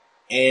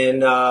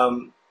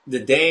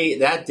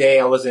that day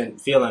I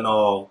wasn't feeling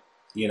all,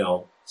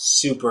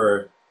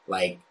 super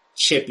like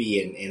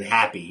chippy and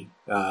happy.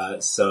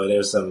 So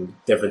there's some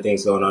different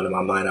things going on in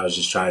my mind. I was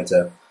just trying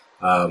to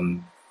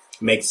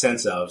make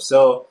sense of.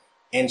 So,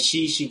 and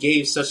she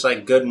gave such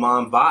like good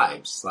mom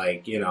vibes,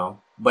 like,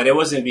 but it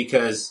wasn't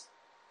because,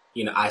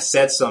 I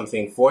said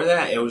something for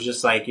that. It was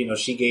just like,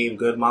 she gave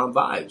good mom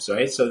vibes,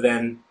 right? So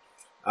then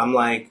I'm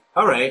like,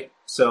 all right.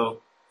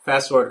 So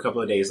fast forward a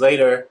couple of days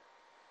later,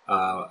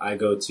 I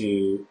go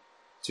to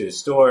the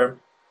store.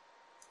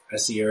 I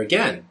see her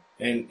again.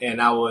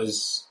 And I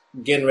was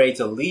getting ready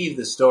to leave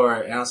the store,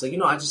 and I was like,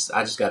 I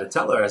just got to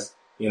tell her,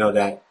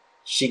 that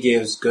she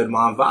gives good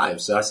mom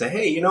vibes. So I said,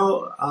 hey,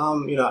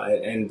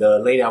 and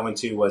the lady I went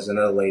to was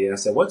another lady, and I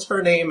said, what's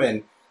her name?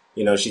 And,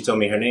 she told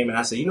me her name, and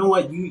I said, you know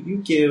what, you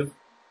give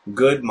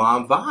good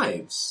mom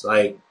vibes,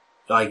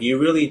 like you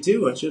really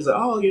do. And she was like,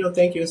 oh,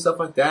 thank you and stuff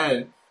like that.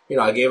 And,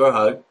 I gave her a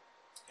hug,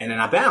 and then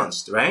I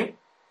bounced, right?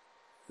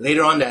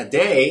 Later on that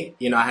day,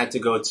 I had to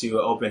go to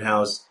an open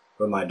house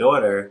with my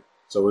daughter.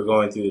 So we're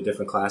going through the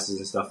different classes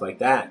and stuff like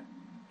that.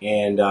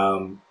 And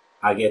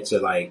I get to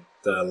like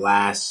the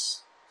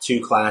last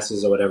 2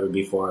 classes or whatever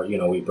before,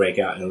 we break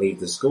out and leave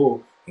the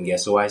school. And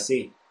guess who I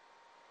see?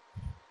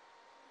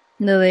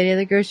 The lady at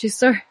the grocery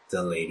store?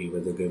 The lady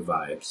with the good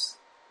vibes.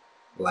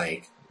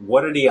 Like,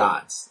 what are the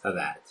odds of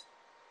that?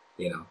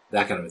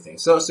 That kind of a thing.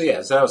 So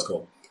yeah, so that was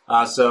cool.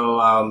 So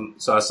I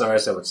saw her, I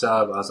said, what's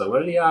up? I was like,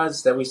 what are the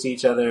odds that we see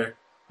each other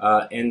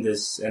in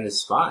this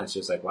spot? And she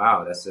was like,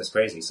 wow, that's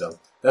crazy. So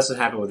that's what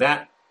happened with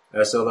that.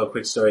 So a little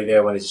quick story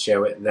there. I wanted to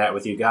share that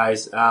with you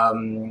guys.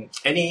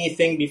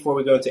 Anything before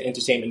we go into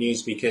entertainment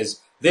news?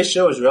 Because this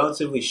show is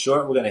relatively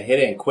short. We're going to hit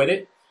it and quit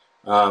it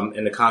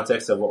in the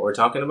context of what we're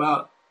talking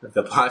about,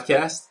 the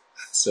podcast,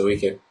 so we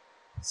can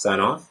sign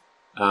off.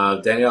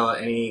 Danielle,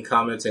 any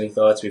comments, any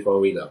thoughts before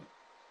we go?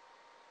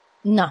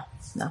 No.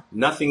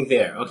 Nothing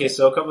there. Okay,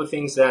 so a couple of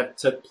things that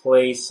took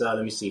place.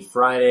 Let me see.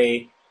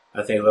 Friday,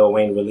 I think Lil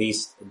Wayne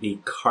released the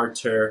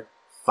Carter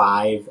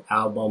 5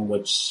 album,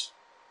 which,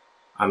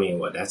 I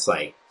mean, that's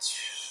like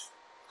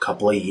a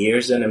couple of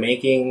years in the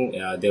making.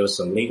 There was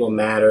some legal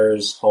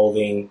matters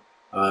holding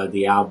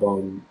the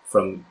album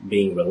from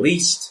being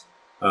released,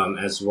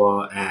 as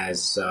well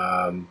as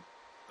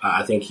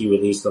I think he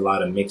released a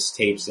lot of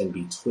mixtapes in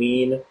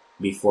between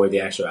before the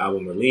actual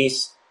album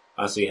release.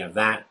 So you have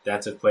that.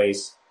 That took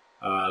place.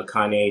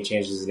 Kanye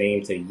changed his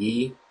name to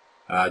Ye,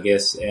 I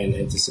guess, in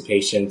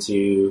anticipation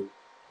to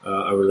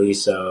a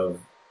release of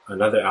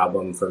another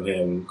album from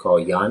him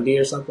called Yandi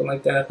or something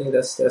like that. I think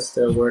that's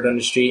the word on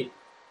the street.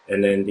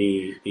 And then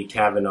the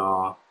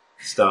Kavanaugh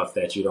stuff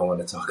that you don't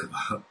want to talk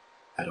about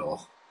at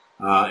all.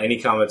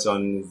 Any comments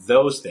on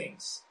those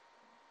things?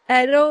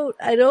 I don't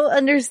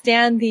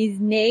understand these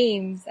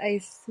names.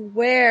 I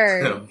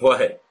swear.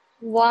 What?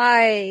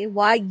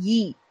 Why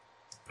Ye?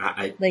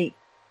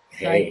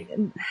 Hey.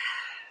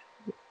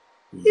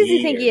 Does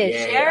he think he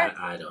is? Share?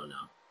 I don't know.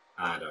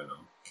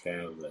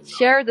 Kavanaugh.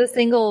 Share the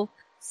single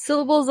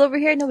syllables over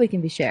here? Nobody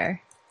can be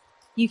share.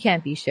 You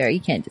can't be share. You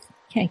can't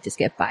just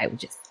get by with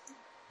just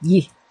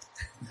Ye.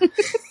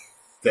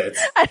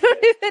 I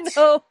don't even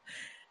know.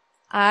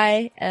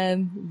 I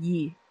am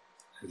Ye.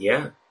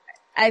 Yeah.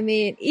 I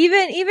mean,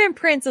 even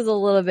Prince is a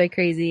little bit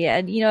crazy.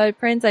 And,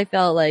 Prince, I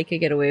felt like could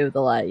get away with a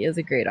lot. He was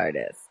a great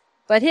artist.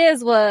 But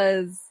his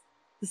was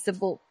the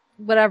simple,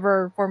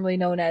 whatever formerly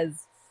known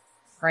as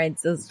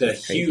Prince.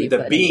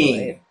 The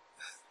being.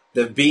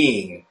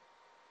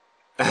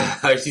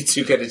 Are you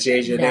two gonna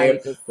change your name?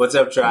 What's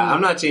up, Try?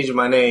 I'm not changing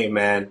my name,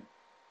 man.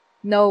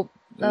 Nope.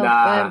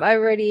 Nah.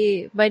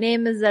 My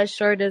name is as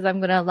short as I'm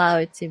going to allow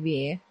it to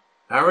be.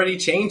 I already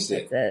changed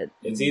it. That's it.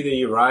 It's either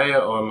Uriah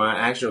or my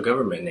actual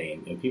government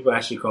name. And people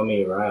actually call me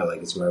Uriah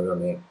like it's my real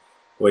name.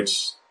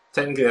 Which,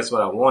 technically that's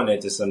what I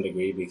wanted to some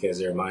degree because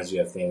it reminds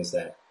you of things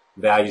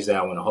values that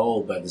I want to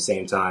hold. But at the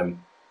same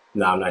time,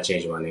 no, I'm not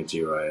changing my name to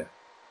Uriah.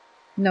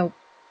 Nope.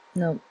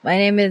 My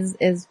name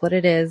is what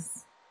it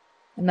is.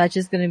 I'm not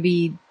just going to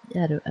be,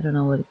 I don't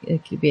know what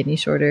it could be any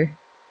shorter.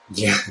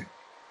 Yeah.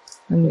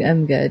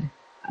 I'm good.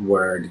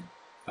 Word.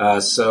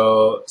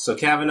 So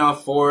Kavanaugh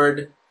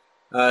Ford,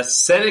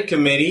 Senate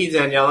committee,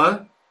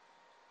 Daniela.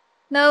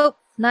 Nope,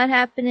 not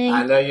happening.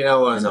 I know you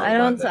don't want to talk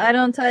about that. I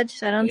don't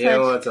touch. You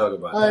don't want to talk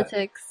about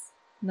politics.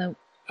 That.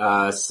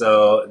 Nope.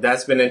 So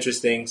that's been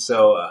interesting.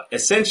 So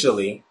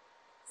essentially,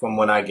 from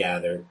what I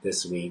gathered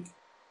this week,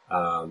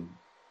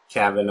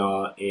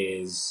 Kavanaugh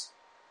is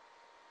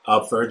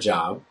up for a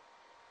job,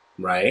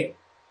 right?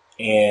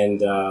 And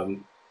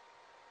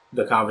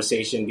the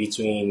conversation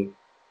between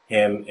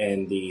him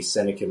and the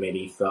Senate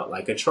committee felt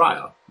like a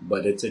trial,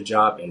 but it's a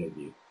job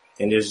interview.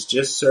 And there's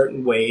just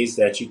certain ways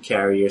that you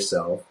carry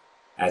yourself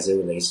as it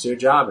relates to a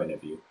job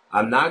interview.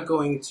 I'm not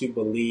going to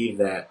believe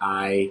that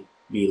I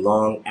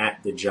belong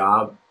at the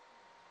job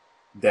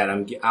that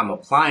I'm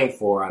applying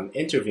for, I'm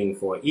interviewing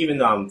for, even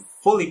though I'm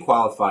fully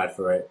qualified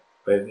for it.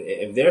 But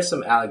if there's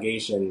some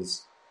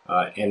allegations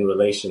in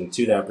relation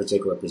to that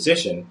particular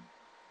position,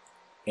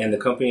 and the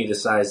company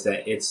decides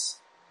that it's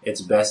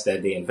best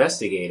that they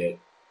investigate it,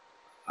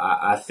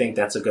 I think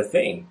that's a good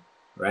thing,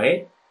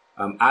 right?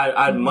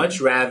 I'd much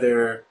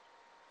rather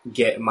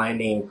get my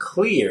name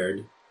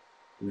cleared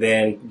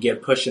than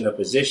get pushed in a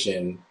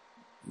position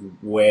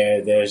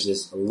where there's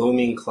this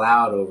looming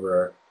cloud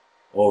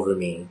over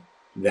me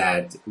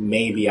that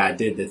maybe I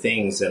did the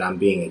things that I'm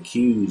being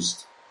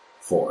accused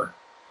for,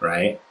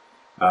 right?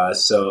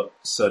 So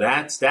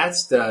that's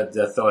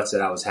the thoughts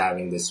that I was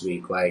having this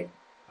week. Like,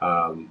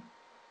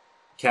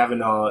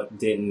 Kavanaugh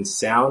didn't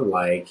sound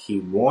like he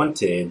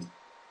wanted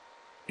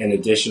an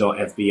additional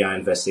FBI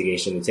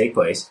investigation to take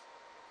place.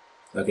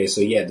 Okay,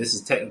 so yeah, this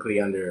is technically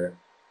under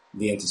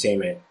the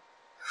entertainment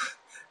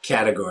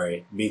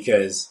category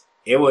because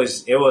it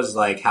was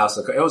like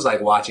it was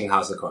like watching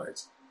House of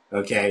Cards.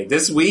 Okay,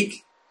 this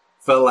week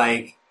felt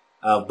like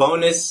a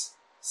bonus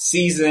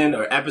season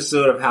or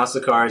episode of House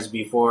of Cards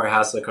before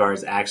House of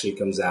Cards actually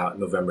comes out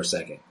November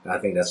 2nd. I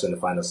think that's when the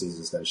final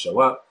season is going to show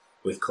up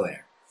with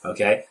Claire.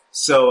 Okay,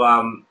 so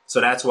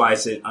that's why I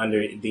sit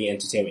under the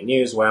entertainment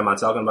news. Why am I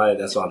talking about it?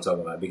 That's what I'm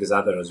talking about because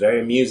I thought it was very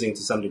amusing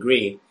to some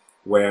degree,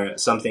 where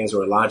some things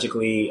were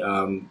logically,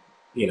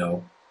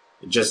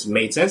 just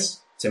made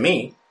sense to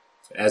me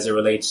as it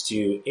relates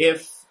to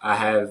if I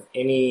have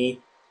any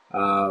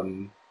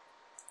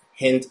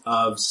hint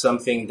of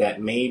something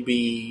that may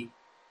be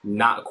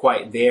not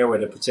quite there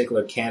with a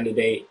particular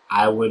candidate,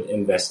 I would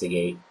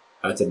investigate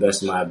to the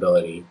best of my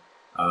ability.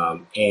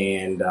 But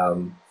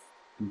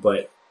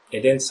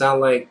it didn't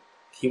sound like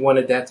he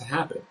wanted that to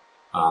happen.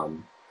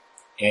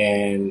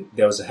 And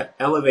there was an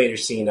elevator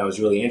scene that was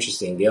really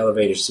interesting. The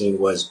elevator scene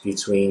was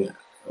between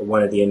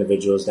one of the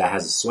individuals that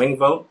has a swing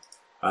vote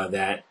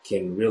that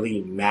can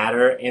really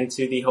matter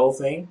into the whole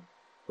thing,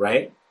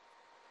 right?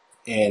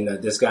 And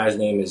this guy's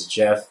name is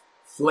Jeff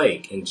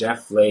Flake. And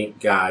Jeff Flake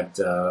got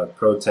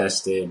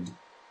protested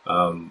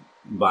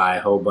by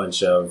a whole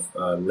bunch of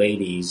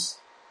ladies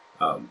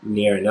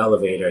near an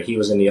elevator. He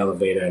was in the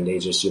elevator and they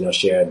just,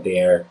 shared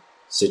their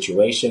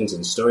situations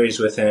and stories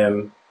with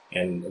him.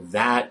 And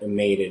that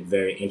made it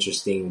very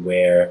interesting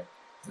where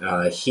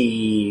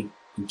he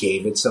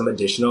gave it some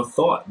additional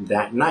thought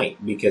that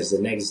night because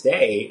the next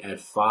day at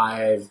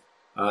 5,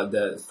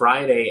 the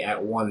Friday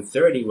at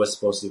 1:30 was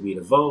supposed to be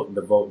the vote.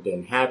 The vote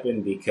didn't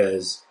happen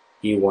because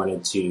he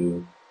wanted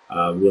to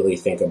really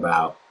think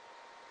about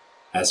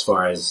as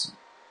far as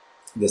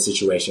the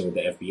situation with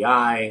the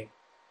FBI,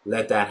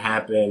 let that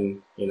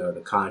happen.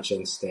 The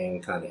conscience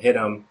thing kind of hit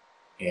him.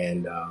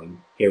 And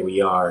here we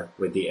are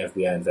with the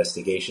FBI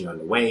investigation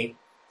underway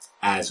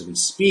as we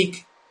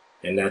speak.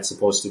 And that's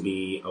supposed to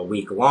be a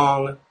week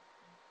long.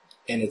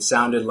 And it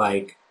sounded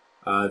like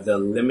the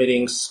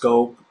limiting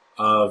scope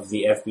of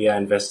the FBI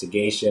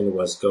investigation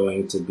was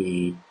going to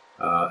be,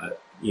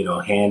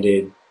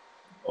 handed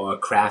or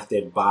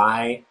crafted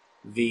by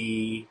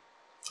the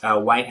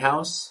White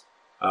House.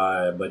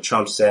 But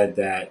Trump said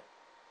that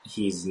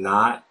he's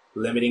not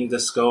limiting the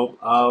scope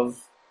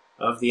of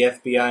the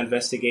FBI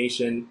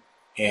investigation.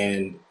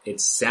 And it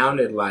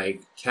sounded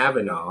like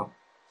Kavanaugh,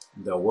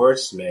 the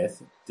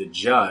wordsmith, the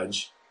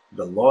judge,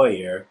 the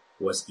lawyer,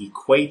 was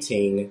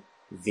equating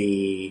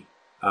the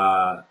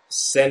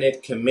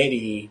Senate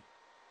committee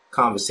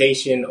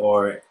conversation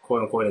or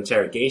quote-unquote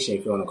interrogation,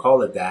 if you want to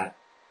call it that,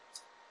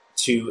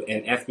 to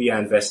an FBI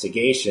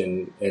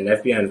investigation. An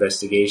FBI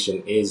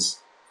investigation is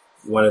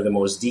one of the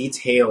most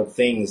detailed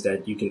things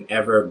that you can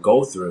ever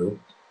go through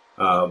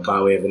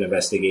by way of an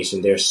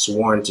investigation. They're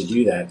sworn to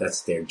do that.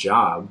 That's their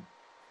job.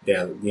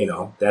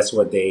 That's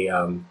what they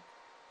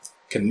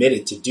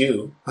committed to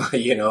do,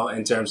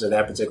 in terms of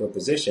that particular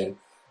position,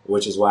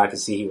 which is why I could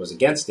see he was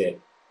against it.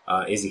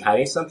 Is he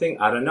hiding something?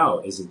 I don't know.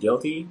 Is he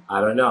guilty?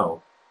 I don't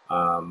know.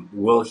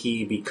 Will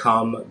he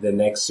become the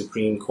next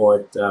Supreme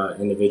Court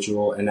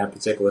individual in that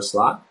particular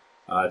slot?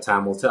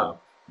 Time will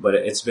tell. But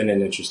it's been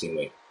an interesting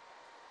week.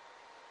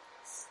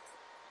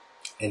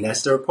 And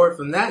that's the report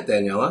from that,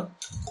 Daniela.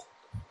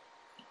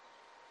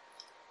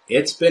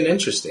 It's been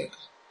interesting.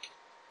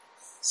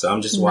 So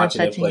I'm just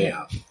watching it play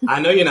out. I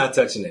know you're not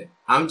touching it.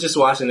 I'm just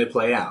watching it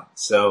play out.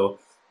 So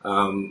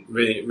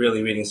really,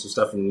 really reading some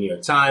stuff from the New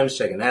York Times,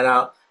 checking that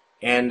out.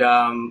 And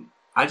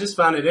I just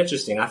found it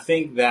interesting. I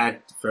think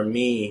that for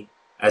me,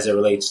 as it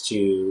relates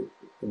to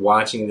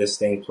watching this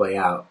thing play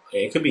out,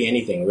 it could be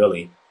anything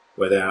really,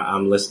 whether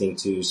I'm listening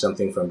to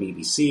something from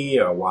BBC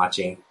or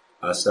watching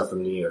stuff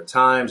from the New York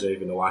Times or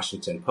even the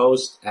Washington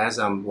Post. As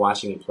I'm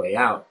watching it play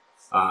out,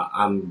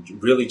 I'm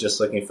really just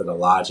looking for the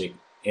logic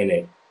in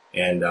it.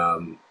 And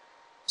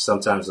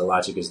sometimes the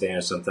logic is there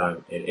and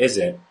sometimes it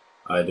isn't,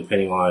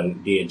 depending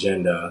on the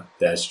agenda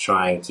that's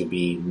trying to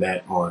be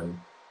met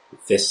on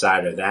this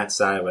side or that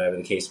side, whatever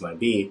the case might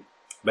be.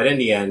 But in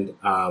the end,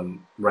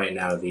 right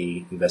now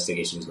the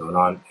investigation is going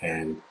on,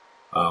 and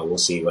we'll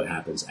see what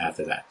happens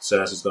after that. So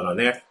that's what's going on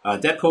there.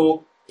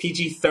 Deadpool,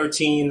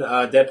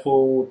 PG-13,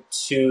 Deadpool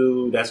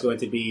 2, that's going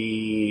to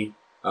be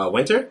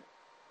winter?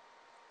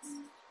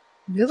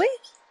 Really?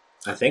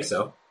 I think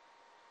so.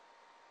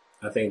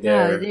 I think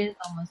Yeah, they're... it is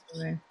almost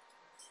winter.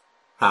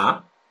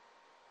 Huh?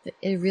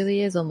 It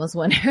really is almost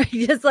winter. I'm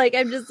just like,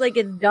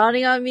 it's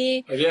dawning on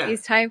me. Yeah.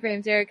 These time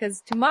frames here,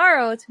 because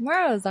tomorrow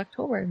is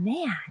October.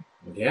 Man.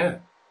 Yeah.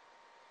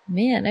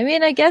 Man. I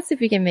mean, I guess if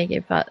you can make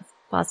it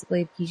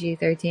possibly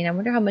PG-13, I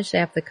wonder how much they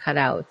have to cut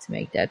out to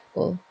make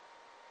Deadpool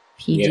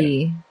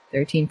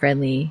PG-13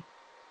 friendly.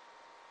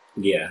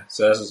 Yeah.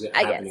 So that's what's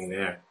happening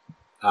there.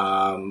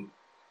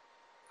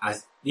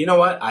 You know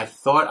what? I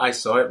thought I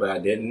saw it, but I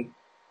didn't.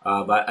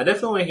 But I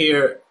definitely want to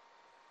hear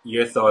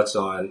your thoughts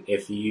on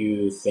if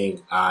you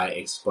think I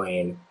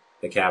explained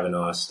the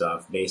Kavanaugh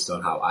stuff based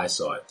on how I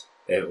saw it.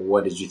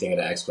 What did you think of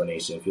the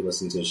explanation? If you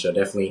listen to the show,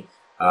 definitely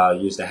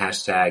use the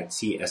hashtag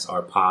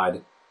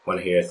TSRPod. Want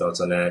to hear your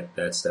thoughts on that.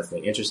 That's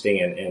definitely interesting.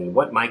 And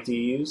what mic do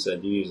you use? Do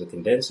you use a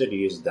condenser? Do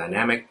you use a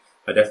dynamic?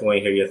 I definitely want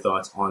to hear your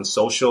thoughts on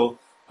social.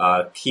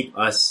 Keep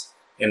us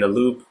in the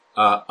loop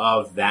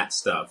of that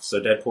stuff. So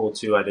Deadpool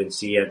 2, I didn't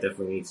see yet.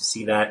 Definitely need to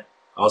see that.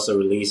 Also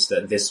released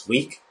this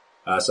week.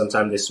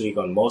 Sometime this week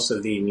on most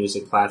of the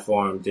music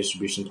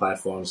distribution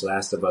platforms,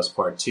 Last of Us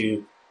Part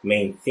 2,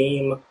 main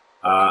theme.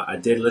 I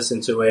did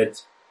listen to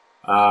it.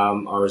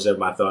 I'll reserve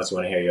my thoughts. I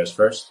want to hear yours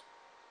first.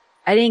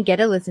 I didn't get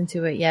to listen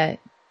to it yet.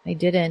 I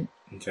didn't.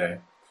 Okay.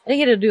 I didn't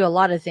get to do a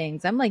lot of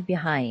things. I'm like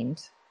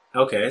behind.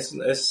 Okay,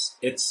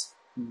 it's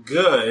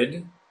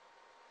good.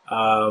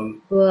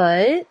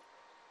 But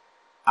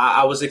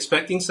I was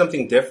expecting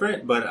something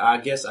different, but I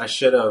guess I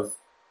should have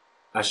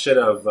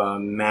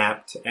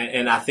mapped,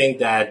 and I think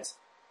that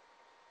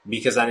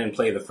because I didn't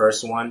play the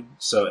first one,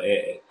 so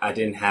I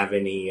didn't have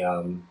any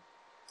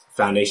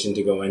foundation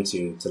to go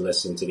into to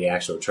listen to the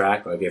actual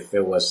track. Like if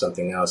it was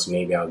something else,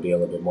 maybe I would be a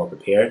little bit more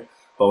prepared.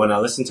 But when I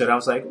listened to it, I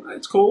was like,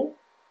 it's cool.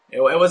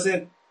 It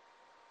wasn't,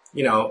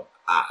 even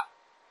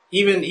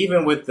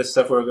with the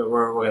stuff we're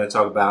going to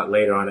talk about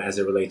later on as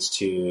it relates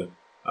to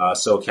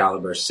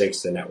Soulcalibur VI,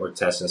 the network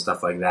test and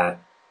stuff like that.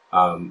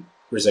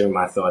 Reserving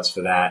my thoughts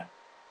for that.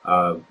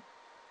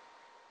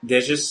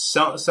 There's just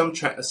some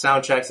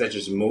soundtracks that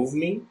just move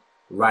me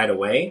right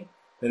away.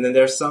 And then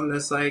there's some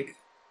that's like,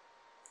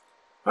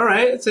 all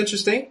right, it's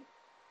interesting.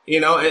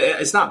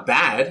 It's not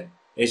bad.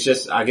 It's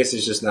just, I guess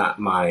it's just not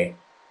my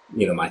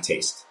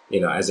taste,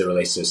 as it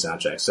relates to the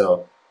soundtrack.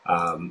 So,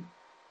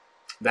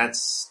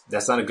 that's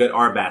not a good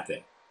or a bad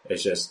thing.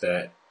 It's just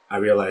that I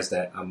realized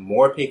that I'm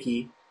more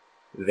picky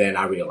than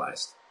I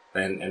realized.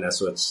 And that's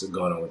what's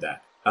going on with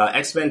that.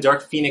 X-Men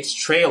Dark Phoenix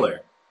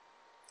trailer.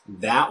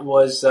 That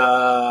was,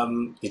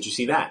 did you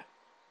see that?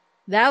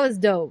 that was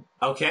dope.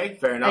 Okay,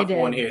 fair enough. I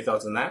want to hear your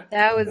thoughts on that.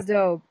 That was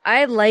dope.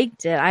 I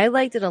liked it. I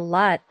liked it a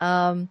lot.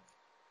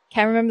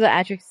 Can't remember the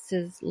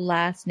actress's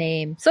last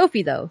name.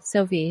 Sophie, though.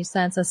 Sophie,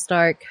 Sansa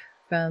Stark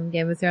from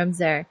Game of Thrones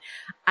there.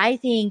 I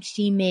think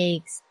she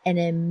makes an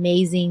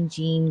amazing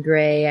Jean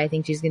Grey. I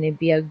think she's going to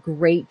be a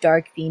great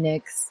Dark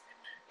Phoenix.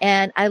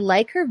 And I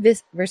like her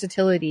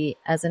versatility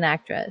as an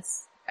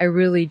actress. I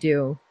really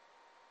do.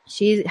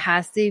 She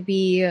has to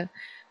be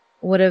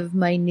one of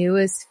my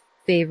newest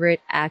favorite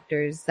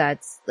actors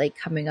that's like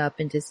coming up,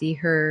 and to see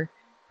her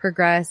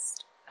progress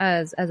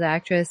as an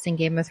actress in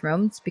Game of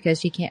Thrones,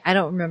 because I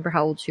don't remember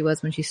how old she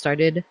was when she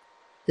started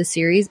the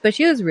series, but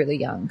she was really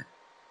young,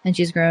 and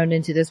she's grown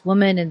into this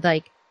woman, and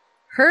like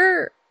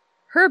her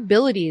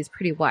ability is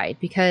pretty wide,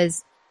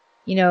 because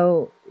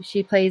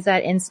she plays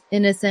that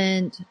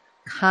innocent,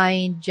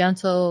 kind,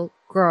 gentle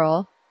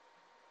girl,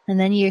 and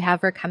then you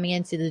have her coming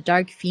into the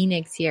Dark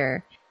Phoenix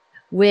here,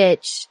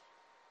 which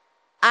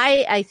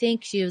I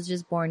think she was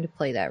just born to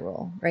play that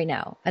role right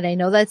now. And I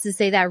know that's to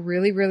say that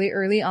really, really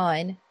early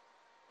on,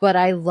 but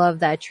I love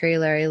that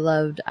trailer.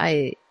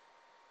 It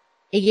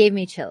gave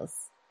me chills,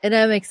 and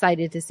I'm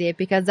excited to see it,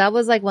 because that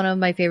was like one of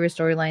my favorite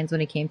storylines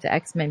when it came to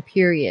X-Men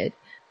period,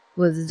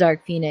 was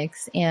Dark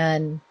Phoenix.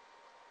 And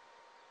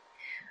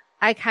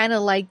I kind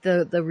of like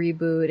the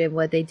reboot and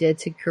what they did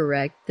to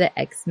correct the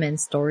X-Men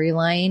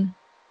storyline,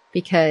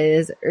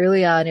 because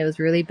early on it was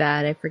really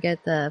bad. I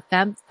forget the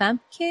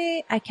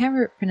Famke. I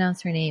can't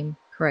pronounce her name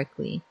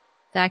correctly.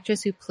 The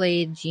actress who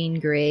played Jean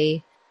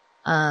Grey,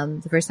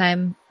 the first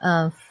time,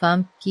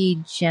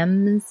 Famke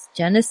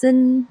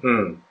Jennison.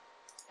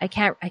 I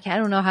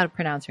don't know how to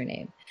pronounce her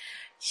name.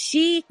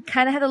 She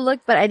kind of had a look,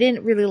 but I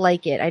didn't really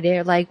like it. I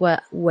didn't like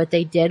what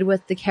they did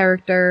with the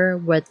character,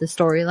 what the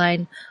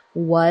storyline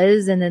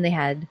was, and then they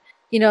had,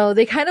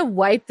 they kind of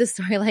wiped the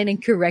storyline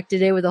and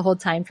corrected it with the whole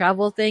time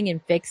travel thing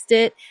and fixed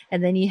it.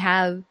 And then you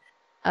have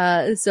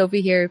Sophie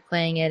here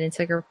playing it and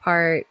took her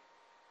part.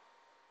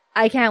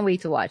 I can't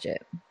wait to watch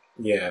it.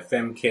 Yeah,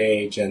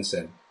 Femke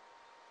Jensen.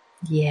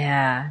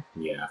 Yeah.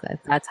 Yeah.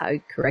 That's how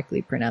you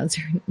correctly pronounce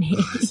her name.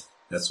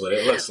 That's what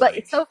it looks like.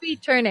 Like. Sophie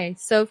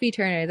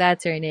Turner,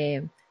 that's her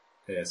name.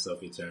 Yeah,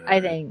 Sophie Turner. I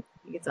think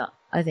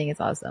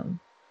it's awesome.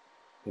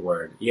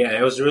 Word. Yeah,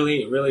 it was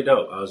really, really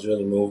dope. I was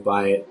really moved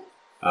by it.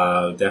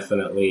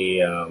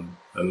 Definitely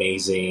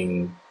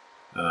amazing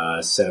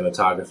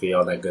cinematography,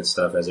 all that good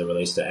stuff as it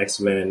relates to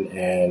X-Men.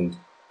 And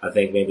I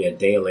think maybe a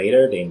day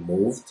later they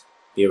moved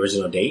the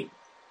original date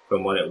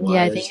from what it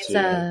Yeah, I was think it's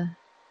to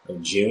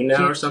June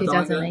now or June something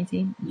like that.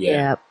 2019.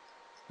 Yeah. Yep.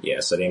 Yeah,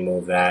 so they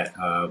moved that,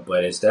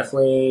 but it's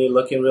definitely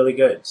looking really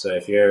good. So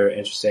if you're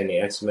interested in the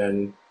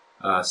X-Men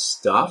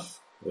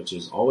stuff, which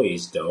is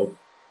always dope,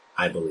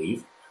 I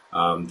believe,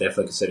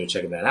 definitely consider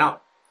checking that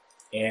out.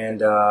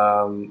 And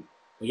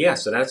yeah,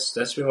 so that's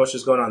pretty much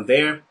what's going on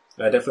there.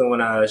 I definitely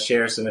want to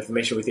share some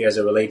information with you as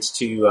it relates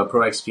to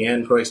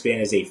ProXPN.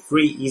 ProXPN is a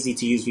free,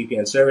 easy-to-use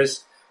VPN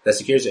service that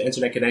secures your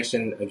internet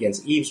connection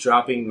against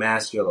eavesdropping,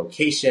 masks your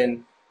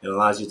location, and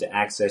allows you to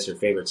access your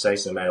favorite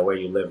sites no matter where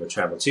you live or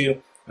travel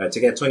to. To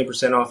get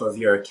 20% off of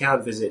your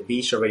account, visit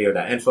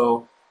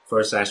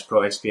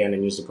bshowradio.info/ProXPN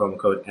and use the promo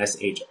code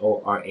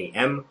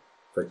SHORAM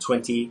for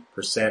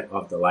 20%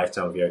 off the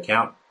lifetime of your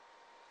account.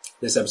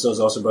 This episode is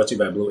also brought to you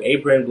by Blue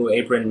Apron. Blue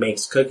Apron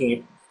makes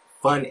cooking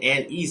fun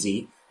and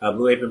easy.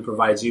 Blue Apron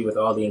provides you with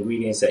all the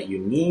ingredients that you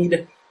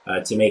need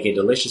to make a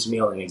delicious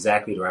meal in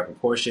exactly the right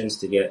proportions.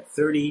 To get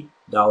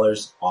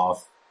 $30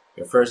 off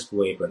your first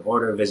Blue Apron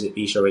order, visit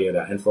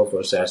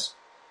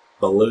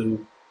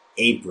bshowradio.info/Blue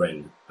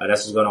Apron.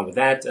 That's what's going on with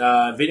that.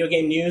 Video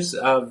game news.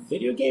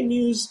 Video game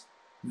news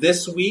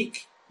this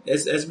week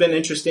has been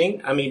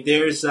interesting. I mean,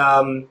 there's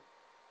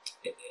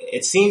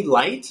it seemed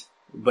light,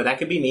 but that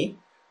could be me.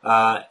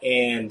 So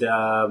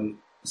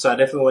I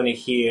definitely want to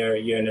hear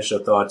your initial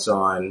thoughts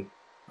on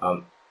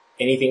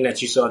anything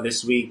that you saw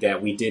this week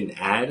that we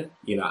didn't add.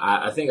 You know,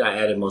 I think I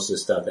added most of the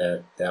stuff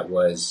that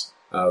was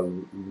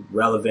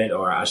relevant,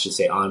 or I should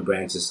say on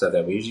brand to stuff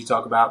that we usually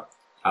talk about,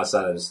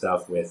 outside of the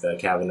stuff with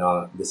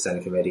Kavanaugh, the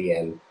Senate committee,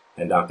 and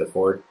Dr.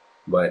 Ford.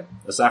 But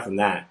aside from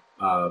that,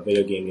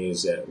 video game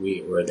news,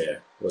 we were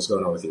there. What's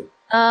going on with you?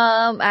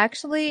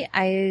 Actually,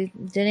 I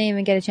didn't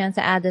even get a chance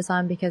to add this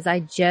on because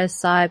I just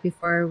saw it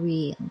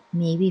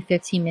maybe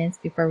 15 minutes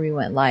before we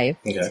went live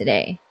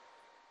today.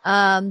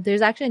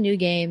 There's actually a new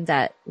game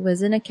that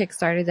was in a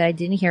Kickstarter that I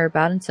didn't hear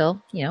about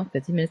until,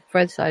 15 minutes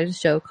before the start of the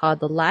show, called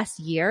The Last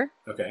Year.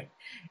 Okay.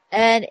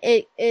 And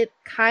it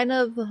kind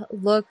of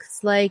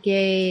looks like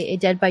a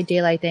Dead by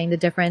Daylight thing. The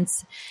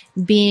difference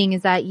being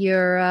is that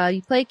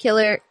you play a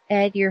killer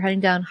and you're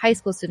hunting down high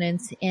school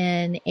students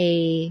in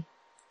a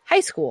high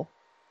school.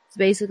 It's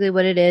basically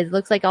what it is. It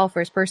looks like all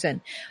first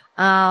person.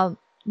 Not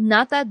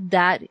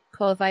that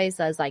qualifies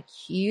as like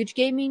huge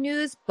gaming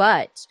news,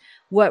 but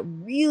what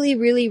really,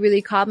 really,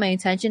 really caught my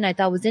attention, I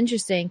thought was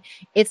interesting,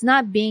 it's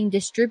not being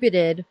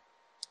distributed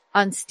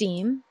on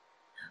Steam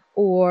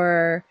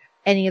or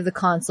any of the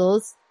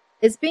consoles.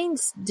 It's being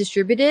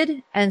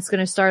distributed, and it's going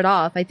to start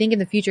off, I think in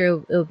the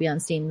future it'll be on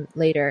Steam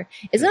later.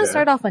 It's going to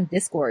start off on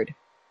Discord.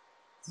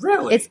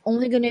 Really? It's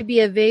only going to be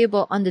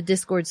available on the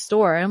Discord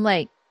store. And I'm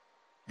like,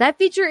 that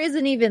feature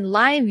isn't even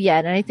live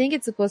yet, and I think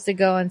it's supposed to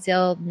go on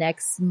sale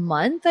next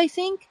month, I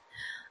think.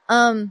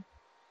 I'm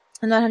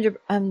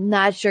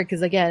not sure,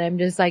 because again, I'm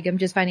just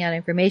finding out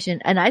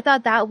information, and I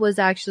thought that was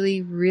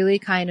actually really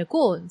kind of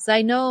cool. So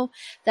I know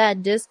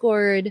that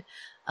Discord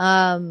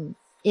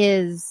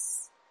is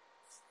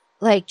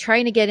like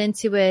trying to get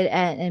into it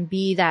and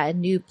be that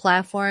new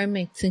platform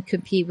to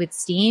compete with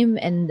Steam,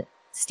 and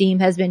Steam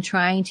has been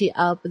trying to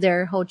up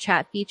their whole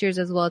chat features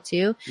as well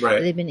too.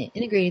 Right. They've been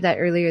integrating that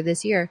earlier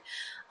this year.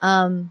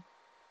 But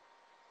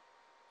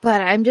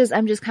I'm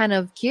just kind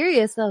of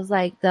curious. I was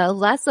like,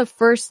 that's the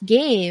first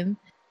game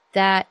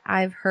that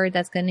I've heard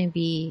that's going to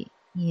be,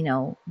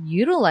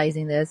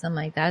 utilizing this. I'm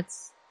like,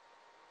 that's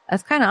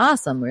kind of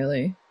awesome,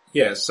 really.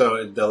 Yeah.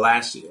 So the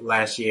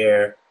last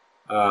year,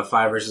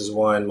 5 versus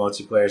 1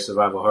 multiplayer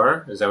survival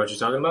horror. Is that what you're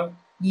talking about?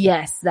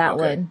 Yes, that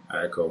one. All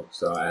right, cool.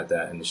 So I'll add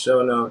that in the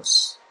show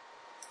notes.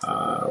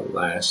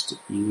 Last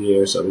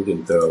year, so we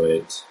can throw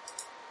it.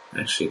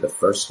 Actually, the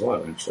first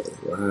one. Actually,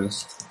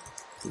 last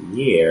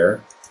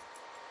year,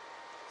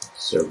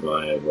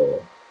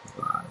 survival.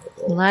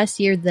 Last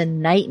year, The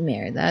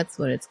Nightmare. That's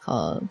what it's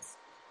called.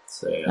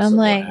 So yeah, I'm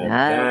like,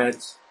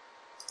 that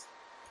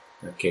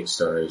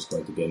Kickstarter is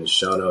going to be in the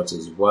show notes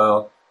as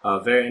well.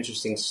 Very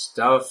interesting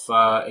stuff.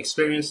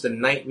 Experience the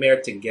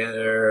nightmare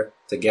together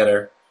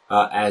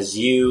as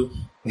you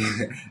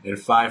and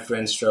 5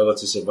 friends struggle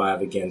to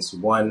survive against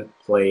one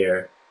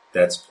player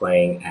that's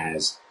playing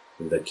as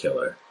the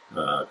killer.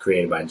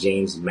 Created by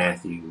James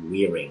Matthew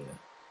Wearing.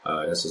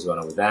 This is going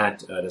on with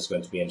that. That's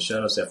going to be in the show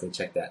notes. Definitely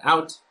check that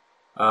out.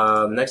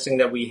 Next thing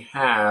that we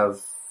have,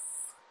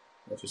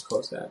 let's just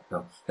close that.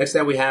 No. Next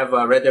thing we have,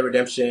 Red Dead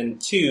Redemption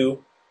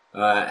 2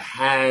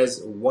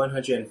 has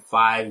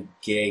 105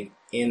 gig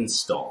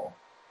install,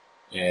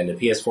 and the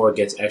PS4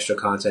 gets extra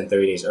content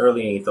 30 days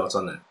early. Any thoughts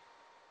on that?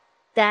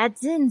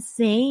 That's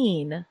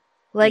insane.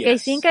 Like,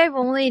 Yes. I think I've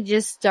only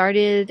just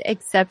started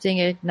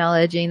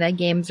acknowledging that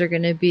games are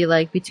going to be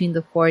like between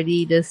the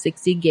 40 to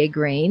 60 gig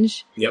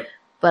range. Yep.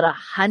 But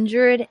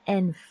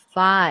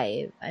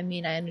 105. I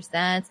mean, I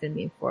understand it's going to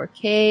be in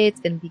 4K. It's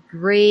going to be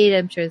great.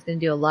 I'm sure it's going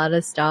to do a lot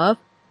of stuff.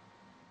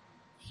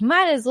 You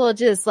might as well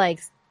just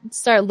like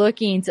start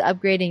looking into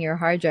upgrading your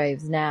hard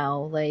drives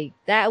now. Like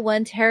that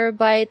 1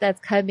 terabyte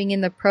that's coming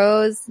in the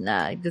pros,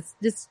 nah,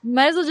 just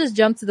might as well just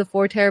jump to the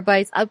 4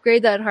 terabytes,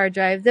 upgrade that hard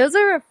drive. Those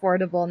are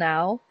affordable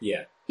now.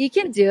 Yeah. You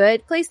can do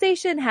it.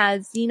 PlayStation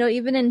has,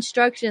 even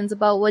instructions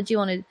about what you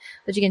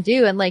can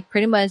do. And like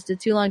pretty much the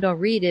too long don't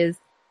read is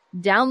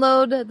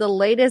download the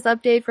latest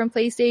update from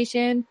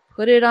PlayStation,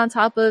 put it on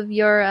top of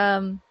your,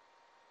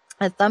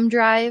 a thumb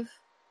drive,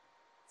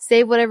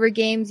 save whatever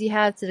games you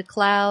have to the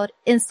cloud,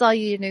 install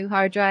your new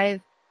hard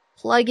drive,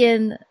 plug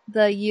in the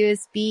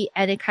USB,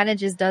 and it kind of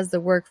just does the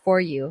work for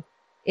you.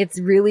 It's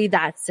really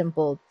that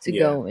simple to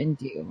go and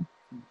do.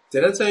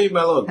 Did I tell you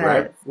my little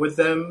gripe with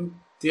them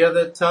the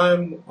other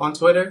time on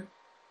Twitter?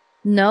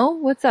 No?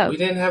 What's up? We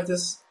didn't have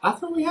this. I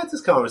thought we had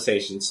this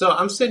conversation. So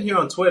I'm sitting here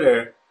on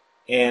Twitter,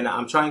 and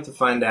I'm trying to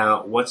find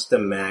out what's the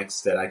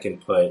max that I can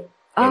put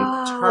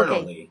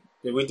internally. Okay.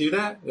 Did we do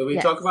that? Did we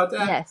talk about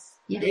that? Yes.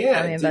 You did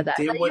tell me about that.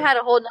 I thought you had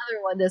a whole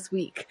other one this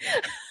week.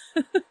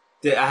 I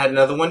had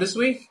another one this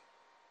week?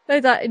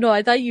 I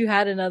thought you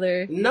had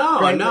another.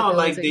 No,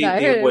 like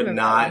they would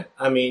not.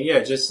 I mean,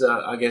 just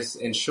I guess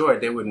in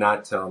short, they would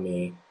not tell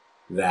me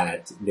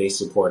that they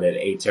supported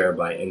 8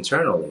 terabyte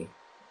internally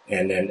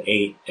and then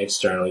 8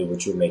 externally,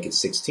 which would make it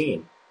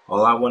 16.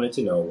 All I wanted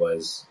to know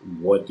was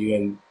what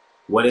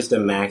is the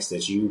max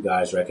that you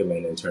guys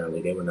recommend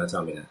internally? They would not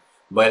tell me that,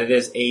 but it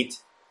is 8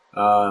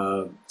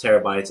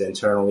 terabytes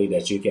internally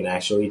that you can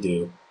actually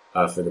do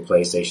for the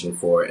PlayStation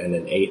 4, and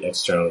then 8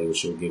 externally,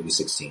 which will give you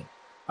 16.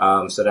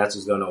 So that's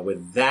what's going on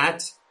with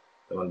that.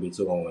 Don't want to be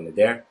too long-winded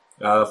there.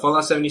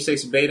 Fallout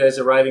 76 beta is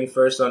arriving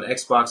first on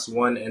Xbox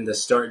One, and the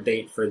start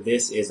date for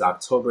this is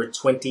October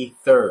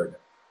 23rd.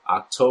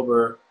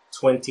 October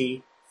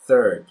 23rd.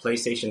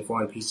 PlayStation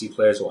 4 and PC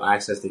players will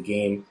access the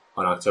game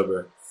on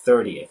October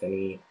 30th.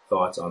 Any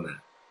thoughts on that?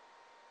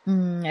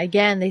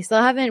 Again, they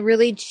still haven't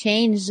really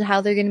changed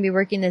how they're going to be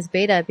working this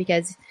beta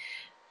because,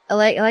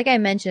 like I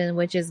mentioned,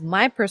 which is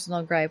my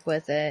personal gripe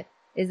with it,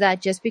 is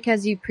that just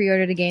because you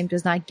pre-ordered a game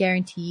does not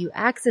guarantee you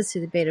access to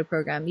the beta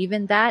program.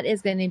 Even that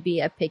is going to be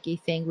a picky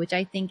thing, which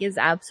I think is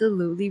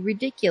absolutely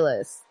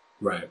ridiculous.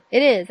 Right.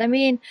 It is. I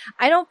mean,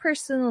 I don't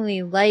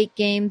personally like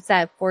games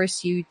that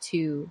force you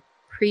to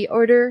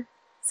pre-order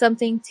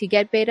something to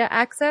get beta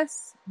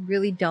access.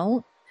 Really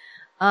don't.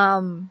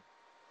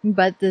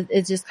 But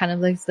it's just kind of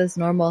like this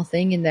normal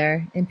thing in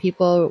there, and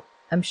people,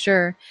 I'm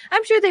sure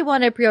they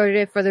want to pre-order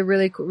it for the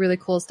really, really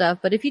cool stuff.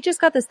 But if you just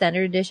got the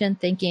standard edition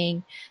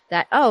thinking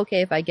that,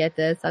 okay, if I get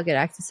this, I'll get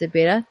access to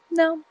beta.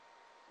 No,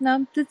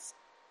 it's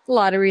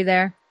lottery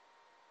there.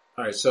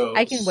 All right. So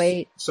I can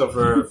wait. So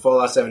for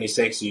Fallout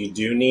 76, you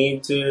do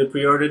need to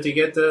pre-order to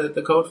get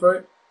the code for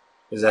it.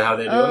 Is that how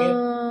they're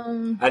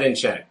doing it? I didn't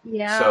check.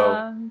 Yeah.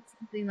 So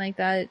something like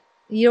that.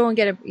 You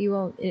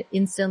won't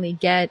instantly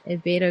get a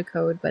beta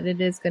code, but it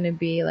is going to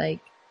be like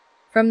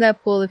from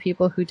that pool of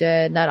people who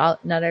did. Not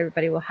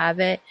everybody will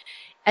have it.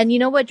 And you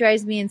know what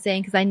drives me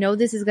insane? Because I know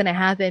this is going to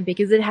happen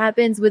because it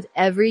happens with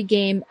every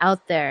game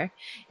out there,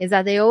 is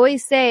that they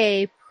always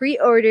say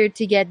pre-order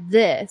to get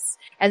this.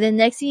 And then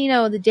next thing you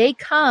know, the day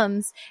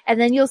comes and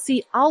then you'll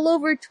see all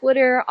over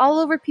Twitter, all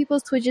over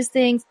people's Twitches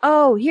things,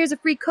 oh, here's a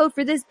free code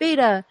for this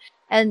beta,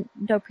 and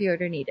no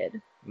pre-order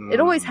needed. It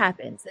always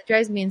happens. It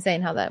drives me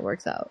insane how that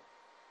works out.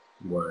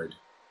 Word.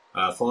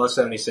 Fallout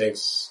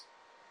 76,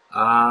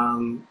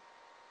 I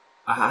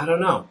don't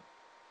know.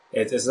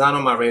 It's not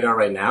on my radar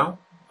right now.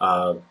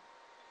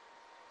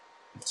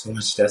 So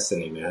much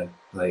Destiny, man.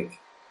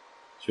 Like,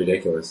 it's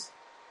ridiculous.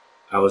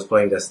 I was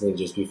playing Destiny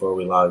just before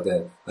we logged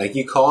in. Like,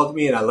 you called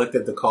me and I looked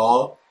at the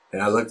call,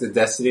 and I looked at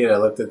Destiny and I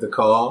looked at the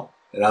call,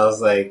 and I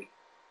was like,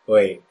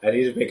 wait, I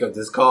need to pick up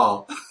this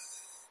call.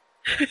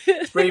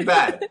 It's pretty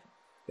bad.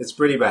 It's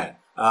pretty bad.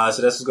 So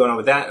that's what's going on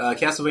with that.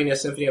 Castlevania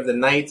Symphony of the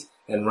Night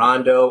and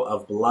Rondo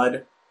of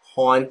Blood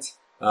Haunt,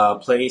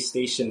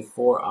 PlayStation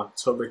 4,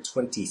 October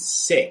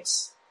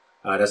 26th.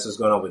 That's what's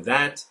going on with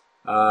that.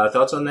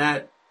 Thoughts on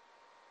that?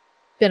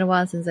 Been a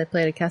while since I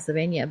played a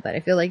Castlevania, but I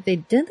feel like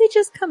didn't they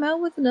just come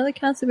out with another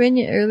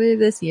Castlevania earlier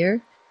this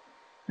year?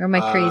 Or am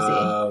I crazy?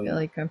 I feel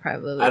like I'm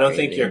probably I don't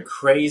think you're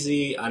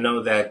crazy. I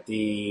know that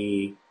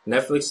the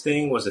Netflix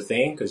thing was a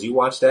thing, because you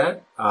watched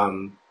that.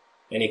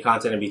 Any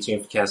content in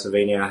between for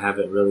Castlevania I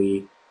haven't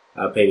really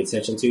paid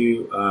attention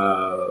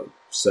to.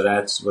 So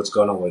that's what's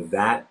going on with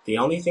that. The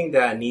only thing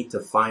that I need to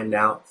find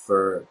out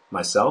for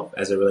myself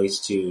as it relates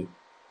to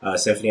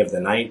Symphony of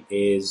the Night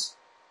is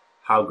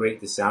how great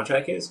the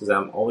soundtrack is, because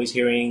I'm always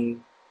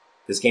hearing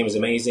this game is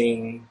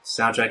amazing,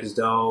 soundtrack is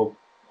dope,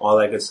 all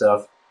that good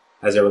stuff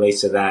as it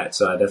relates to that.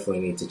 So I definitely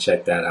need to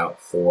check that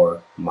out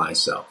for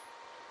myself.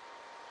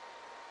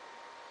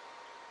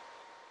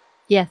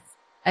 Yes,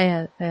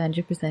 I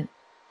 100%.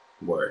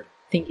 Word.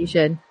 Think you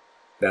should.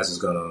 That's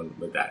what's going on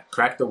with that.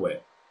 Crack the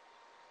whip.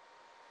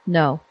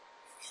 No.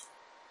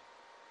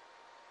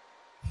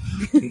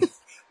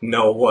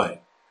 No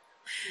what?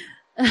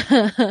 It's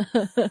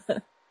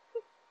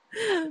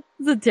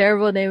a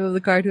terrible name of the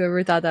card.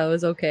 Whoever thought that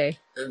was okay.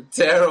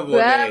 Terrible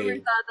Whoever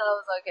name. thought that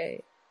was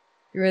okay.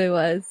 It really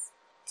was.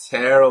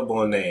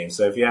 Terrible name.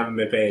 So if you haven't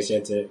been paying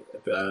attention,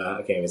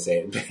 I can't even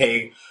say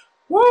it.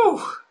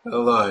 Woo!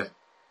 Hold on.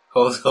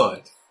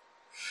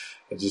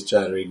 I'm just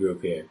trying to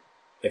regroup here.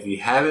 If you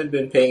haven't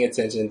been paying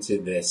attention to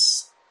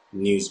this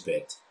news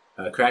bit,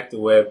 Crack the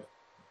Whip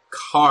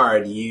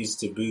card used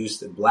to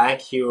boost Black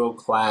Hero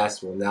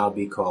class will now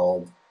be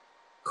called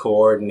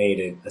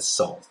Coordinated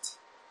Assault.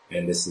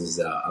 And this is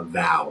a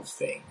Valve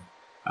thing.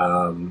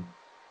 I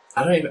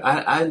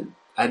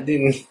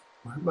didn't,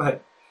 why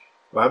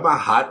am I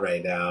hot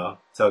right now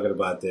talking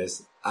about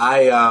this?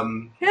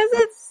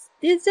 Because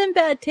it's in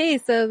bad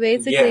taste. So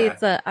basically Yeah.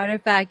 it's an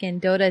artifact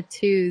in Dota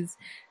 2's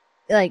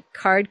like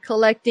card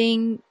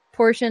collecting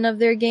portion of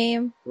their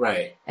game.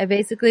 Right. And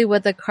basically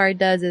what the card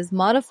does is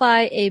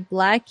modify a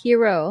black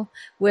hero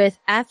with,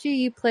 after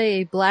you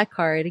play a black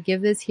card,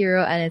 give this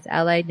hero and its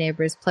allied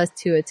neighbors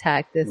 +2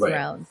 attack this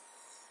round.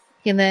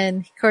 And then,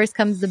 of course,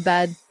 comes the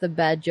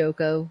bad joke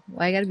of,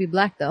 why I gotta be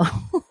black though?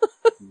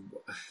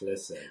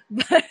 Listen.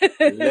 But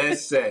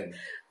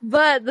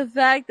the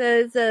fact that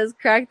it says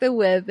Crack the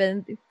Whip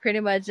and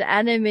pretty much the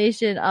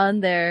animation on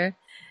there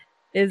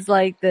is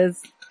like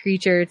this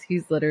creature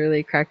who's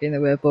literally cracking the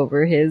whip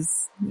over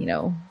his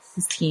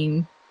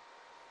team.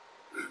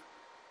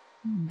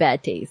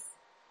 Bad taste.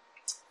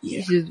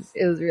 Yeah.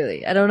 It was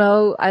really, I don't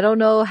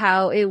know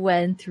how it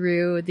went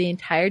through the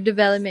entire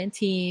development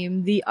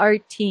team, the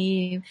art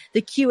team,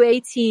 the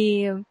QA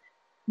team,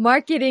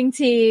 marketing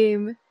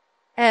team,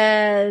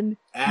 and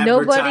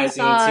nobody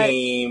thought,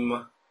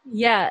 team.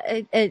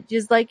 Yeah, it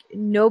just like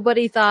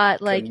nobody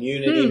thought like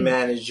community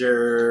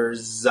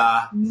managers.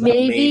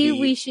 Maybe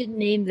we should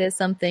name this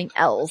something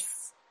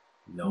else.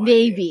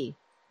 Idea.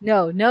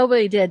 No,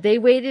 nobody did. They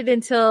waited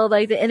until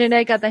like the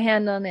internet got the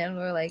hand on it and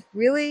we're like,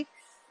 really,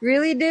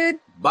 dude?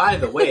 By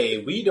the way,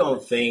 we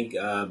don't think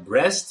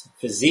breast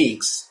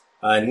physiques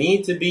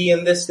need to be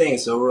in this thing,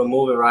 so we'll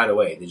remove it right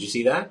away. Did you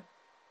see that?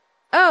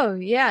 Oh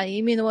yeah,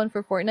 you mean the one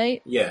for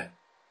Fortnite? Yeah.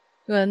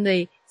 When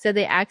they said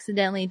they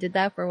accidentally did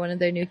that for one of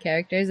their new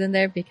characters in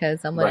there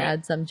because someone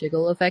had some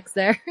jiggle effects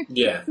there.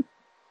 Yeah.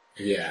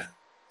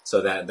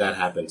 So that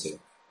happened too.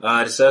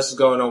 So that's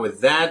going on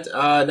with that.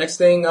 Next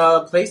thing,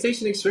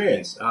 PlayStation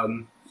Experience.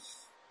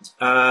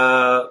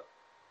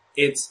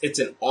 It's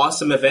an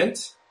awesome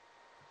event.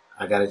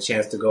 I got a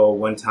chance to go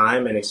one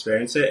time and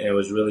experience it, and it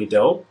was really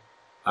dope.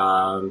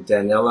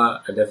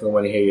 Daniela, I definitely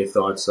want to hear your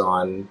thoughts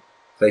on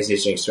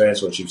PlayStation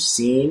Experience, what you've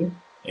seen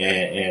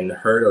and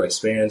heard or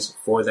experienced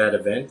for that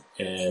event,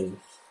 and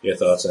your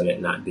thoughts on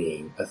it not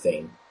being a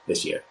thing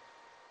this year.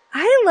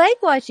 I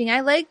like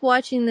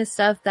watching the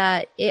stuff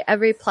that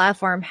every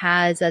platform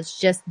has that's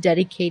just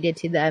dedicated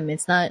to them.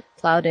 It's not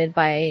clouded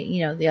by,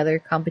 the other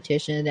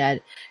competition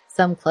at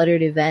some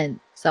cluttered event.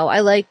 So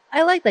I like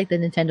the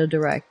Nintendo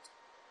Direct.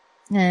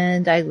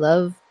 And I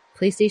love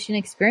PlayStation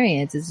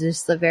Experience. It's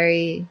just a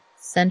very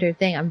centered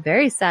thing. I'm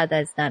very sad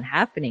that it's not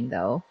happening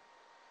though.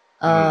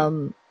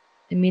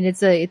 I mean,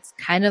 it's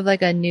kind of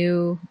like a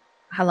new,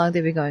 how long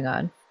they've been going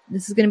on?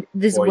 This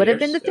would have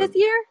been the 5th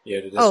year?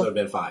 Yeah, this would have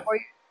been 5.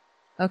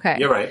 Okay.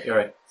 You're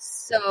right.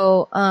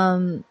 So,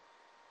 I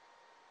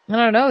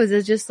don't know. Is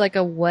it just like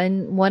a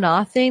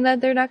one-off thing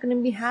that they're not going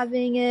to be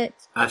having it?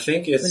 I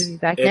think Would it be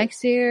back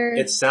next year?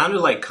 It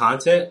sounded like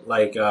content,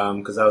 like,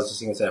 cause I was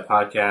listening to that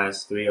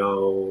podcast,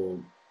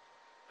 30,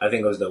 I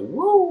think it was the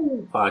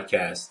Woo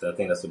podcast. I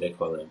think that's what they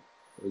call it.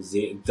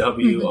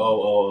 WOOO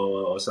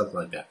or something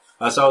like that.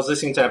 So I was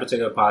listening to that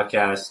particular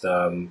podcast,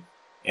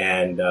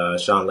 and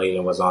Sean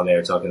Layden was on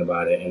there talking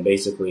about it, and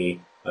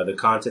basically the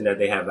content that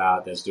they have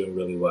out that's doing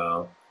really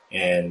well,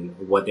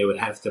 and what they would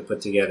have to put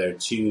together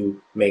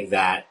to make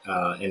that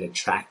an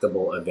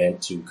attractable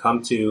event to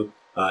come to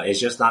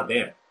is just not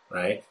there,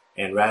 right?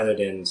 And rather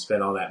than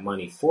spend all that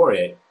money for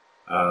it,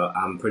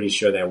 I'm pretty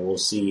sure that we'll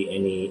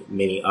see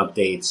many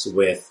updates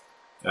with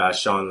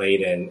Sean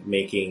Layden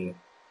making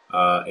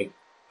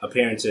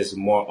appearances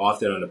more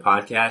often on the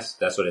podcast.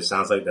 That's what it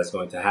sounds like that's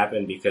going to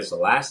happen, because the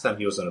last time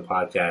he was on the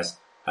podcast,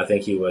 I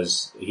think he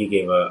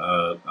gave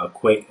a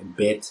quick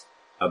bit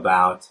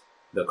about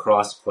the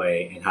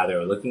crossplay and how they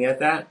were looking at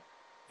that.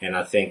 And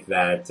I think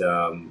that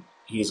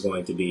he's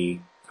going to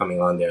be coming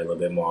on there a little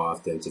bit more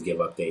often to give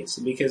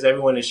updates, because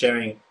everyone is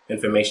sharing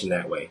information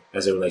that way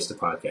as it relates to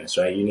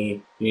podcasts, right?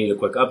 You need a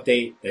quick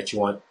update that you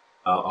want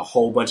a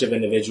whole bunch of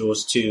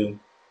individuals to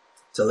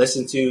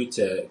listen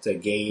to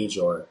gauge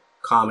or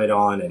comment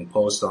on and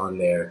post on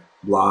their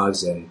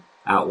blogs and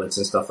outlets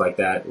and stuff like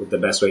that. The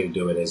best way to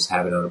do it is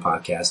have it on a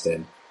podcast,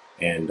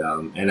 and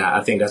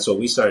I think that's what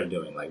we started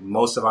doing. Like,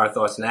 most of our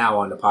thoughts now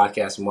on the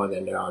podcast more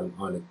than they're on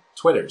the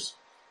Twitters.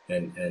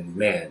 And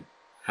man,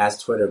 has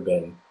Twitter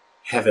been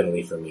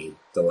heavenly for me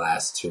the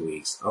last 2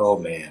 weeks. Oh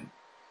man,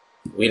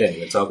 we didn't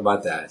even talk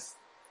about that.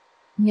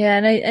 Yeah,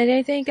 and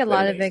I think a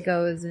lot of it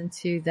goes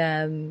into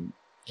them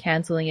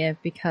canceling it,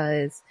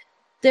 because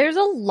there's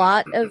a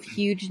lot of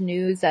huge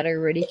news that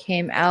already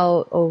came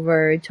out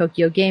over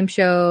Tokyo Game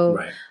Show,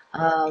 right.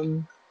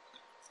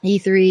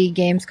 E3,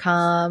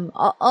 Gamescom,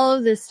 all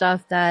of this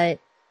stuff that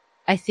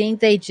I think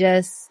they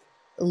just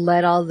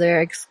let all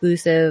their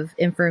exclusive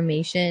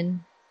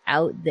information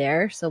out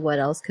there. So what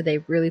else could they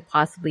really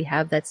possibly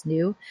have that's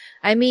new?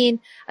 I mean,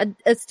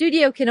 a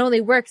studio can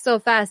only work so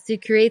fast to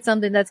create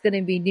something that's going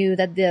to be new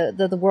that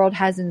the world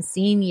hasn't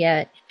seen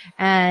yet.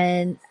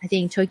 And I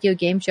think Tokyo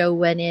Game Show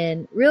went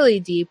in really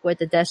deep with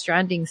the Death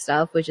Stranding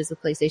stuff, which is a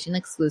PlayStation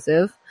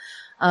exclusive.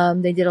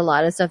 They did a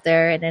lot of stuff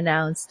there and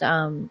announced,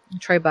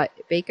 Troy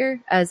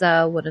Baker as,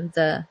 one of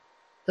the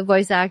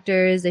voice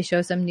actors. They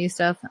show some new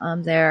stuff,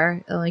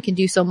 there. It can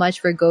do so much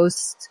for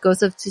Ghost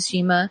of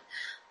Tsushima.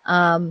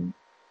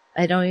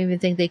 I don't even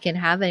think they can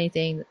have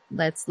anything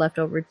that's left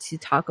over to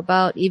talk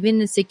about. Even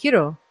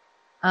Sekiro,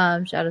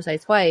 Shadows Die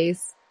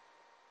Twice.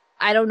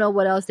 I don't know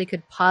what else they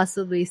could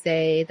possibly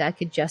say that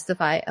could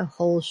justify a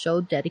whole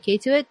show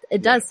dedicated to it.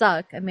 It does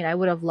suck. I mean, I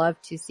would have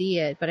loved to see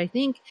it, but I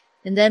think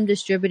in them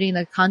distributing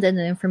the content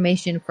and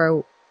information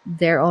for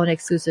their own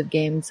exclusive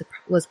games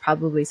was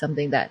probably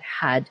something that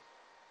had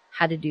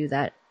to do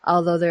that.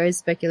 Although there is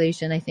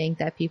speculation, I think,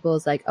 that people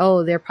is like,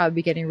 oh, they're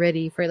probably getting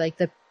ready for like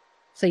the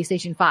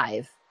PlayStation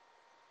 5.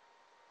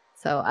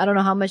 So I don't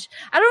know how much,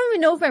 I don't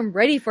even know if I'm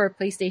ready for a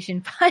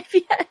PlayStation 5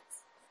 yet.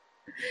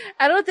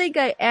 I don't think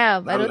I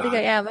am. I don't think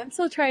I am. I'm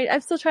still trying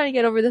to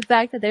get over the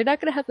fact that they're not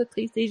going to have the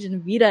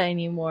PlayStation Vita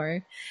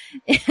anymore.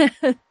 Yeah,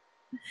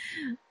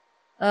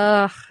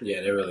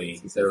 they're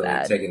really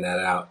taking that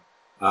out.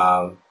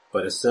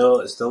 But it's still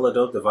a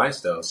dope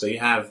device though. So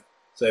if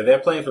they're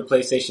playing for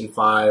PlayStation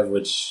 5,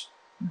 which,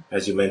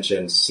 as you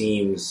mentioned,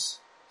 seems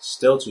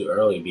still too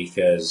early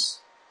because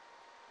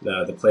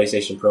the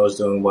PlayStation Pro is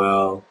doing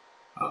well.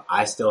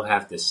 I still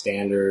have the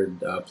standard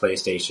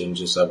PlayStation,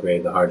 just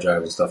upgrade the hard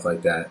drive and stuff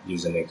like that,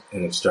 using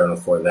an external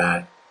for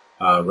that,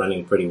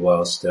 running pretty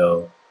well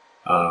still.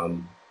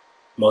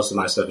 Most of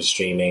my stuff is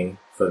streaming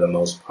for the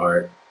most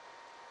part.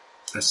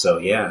 So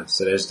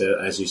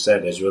as you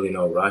said, there's really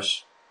no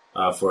rush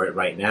for it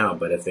right now.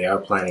 But if they are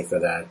planning for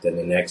that, then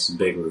the next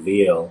big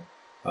reveal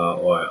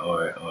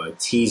or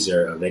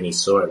teaser of any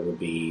sort will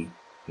be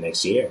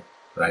next year,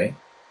 right?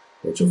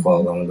 Which will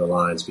fall along the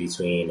lines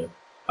between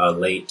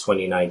late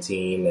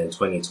 2019 and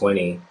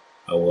 2020.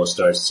 We'll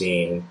start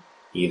seeing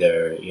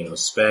either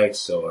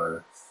specs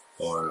or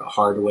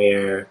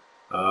hardware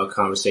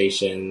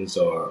conversations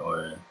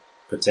or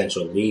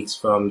potential leaks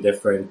from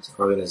different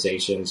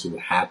organizations who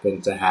happen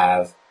to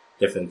have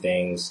different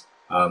things.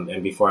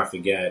 And before I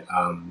forget,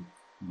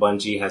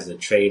 Bungie has a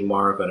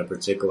trademark on a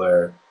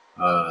particular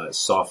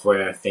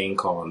software thing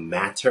called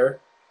Matter,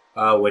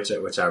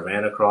 which I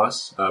ran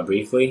across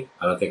briefly.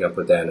 I don't think I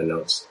put that in the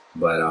notes,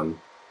 but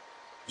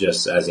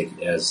just as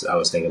I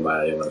was thinking about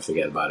it, I didn't want to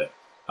forget about it.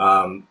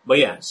 But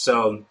yeah,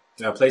 so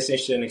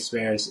PlayStation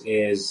experience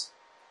is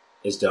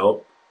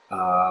dope.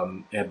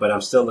 But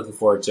I'm still looking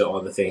forward to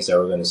all the things that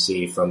we're going to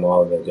see from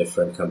all the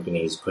different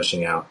companies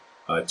pushing out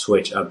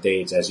Twitch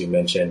updates, as you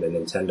mentioned. The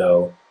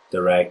Nintendo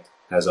Direct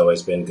has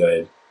always been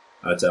good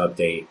to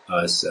update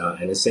us,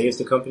 and it saves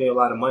the company a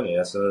lot of money.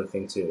 That's another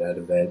thing too. That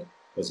event,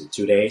 was it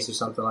 2 days or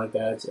something like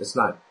that?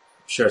 I'm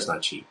sure it's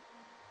not cheap.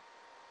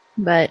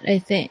 But I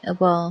think,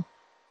 well,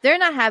 they're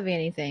not having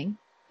anything.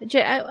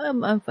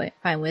 I'm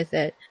fine with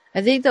it.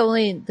 I think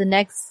the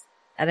next,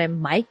 that it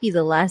might be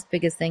the last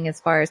biggest thing as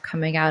far as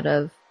coming out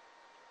of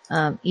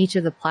each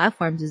of the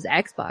platforms is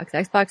Xbox.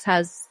 Xbox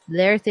has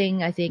their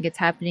thing. I think it's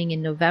happening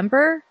in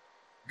November,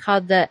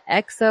 called the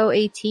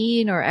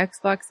XO18 or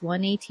Xbox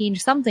 118,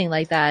 something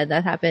like that.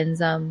 That happens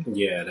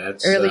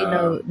that's early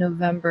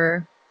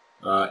November.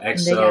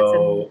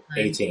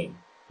 XO18.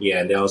 Yeah,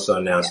 and they also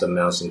announced a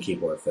mouse and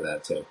keyboard for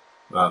that too.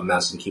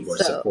 Mouse and keyboard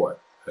support,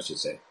 I should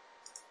say.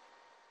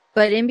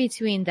 But in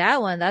between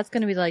that one, that's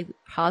going to be like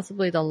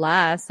possibly the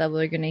last that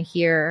we're going to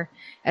hear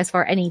as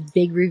far any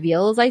big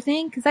reveals, I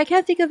think. Because I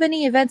can't think of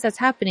any events that's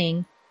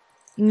happening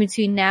in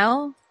between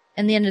now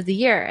and the end of the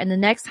year. And the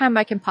next time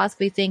I can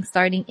possibly think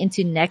starting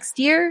into next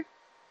year,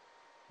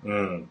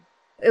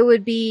 it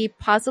would be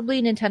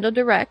possibly Nintendo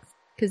Direct,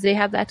 because they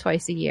have that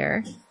twice a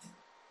year.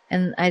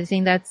 And I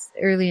think that's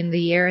early in the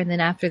year. And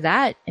then after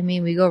that, I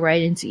mean, we go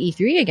right into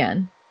E3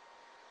 again.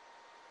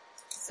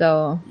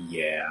 So.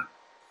 Yeah.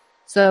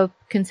 So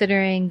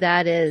considering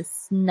that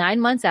is 9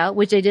 months out,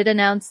 which they did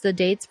announce the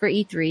dates for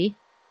E3.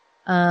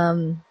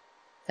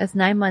 That's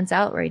 9 months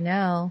out right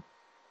now.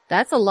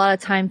 That's a lot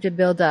of time to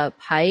build up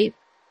hype,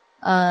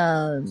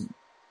 and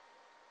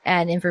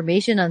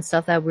information on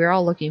stuff that we're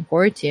all looking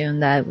forward to,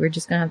 and that we're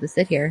just gonna have to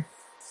sit here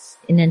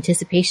in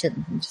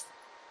anticipation.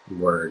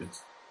 Word.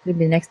 It'll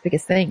be the next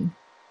biggest thing.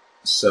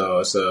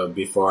 So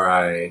before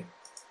I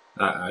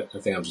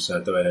think I'm just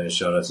going to throw it in the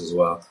show notes as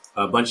well.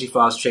 Bungie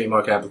files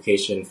trademark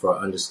application for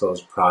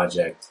undisclosed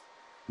project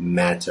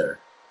Matter.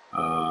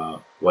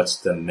 What's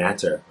the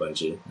Matter,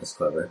 Bungie? That's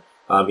clever.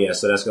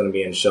 So that's going to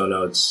be in the show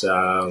notes.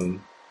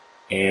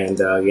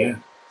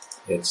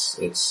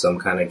 It's some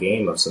kind of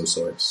game of some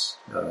sorts.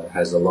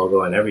 Has the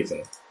logo and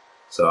everything.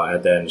 So I'll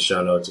add that in the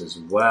show notes as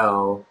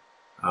well.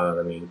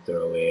 Let me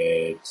throw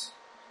it,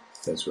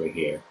 since we're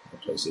here. The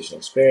PlayStation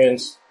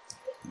Experience.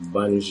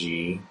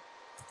 Bungie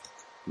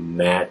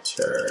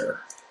Matter.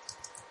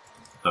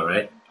 All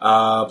right.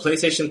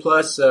 PlayStation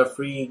Plus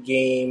free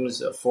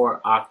games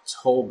for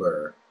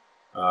October.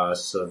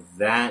 So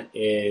that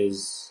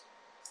is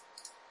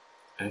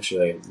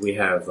actually we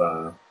have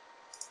a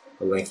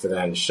link for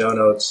that in the show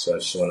notes. So I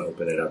just want to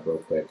open it up real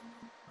quick.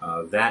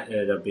 That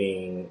ended up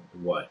being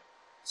what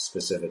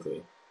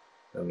specifically?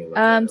 Let me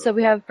look So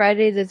we have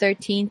Friday the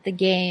 13th, the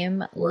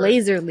game,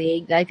 Laser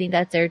League. I think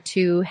that's their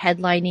 2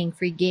 headlining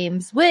free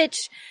games,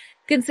 which,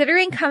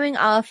 considering coming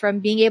off from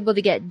being able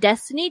to get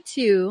Destiny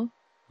 2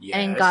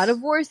 and God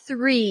of War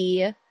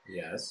 3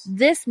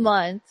 this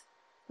month,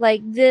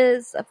 like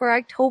this, for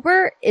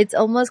October, it's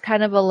almost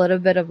kind of a little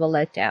bit of a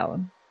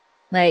letdown.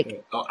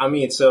 Like, I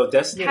mean, so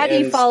Destiny how do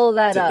you follow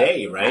that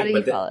today, up? right? How do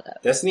you follow it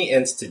up? Destiny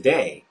ends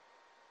today,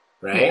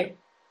 right? Yeah.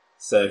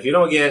 So if you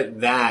don't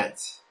get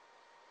that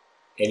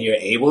and you're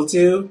able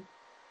to,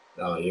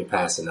 you're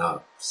passing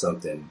up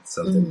something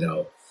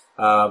dope.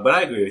 But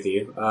I agree with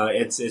you.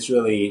 It's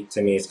really,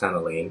 to me, it's kind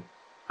of lame,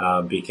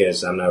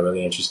 because I'm not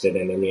really interested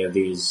in any of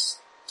these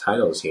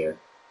titles here.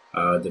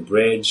 The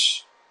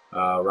Bridge,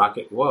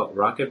 Rocket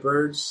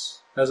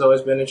Birds has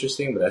always been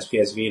interesting, but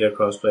SPS Vita,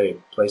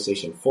 crossplay,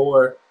 PlayStation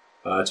 4,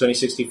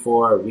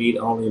 2064,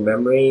 read-only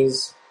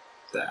memories.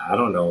 I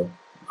don't know.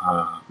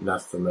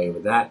 Not familiar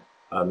with that.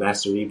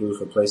 Master Reboot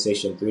for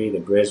PlayStation 3, The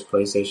Bridge,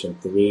 PlayStation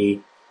 3,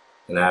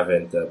 and I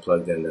haven't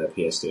plugged in the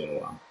PS3 in a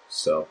while.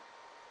 So,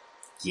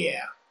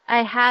 yeah.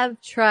 I have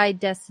tried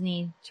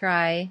Destiny.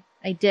 I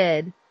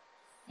did.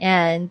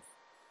 And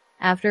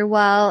after a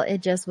while,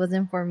 it just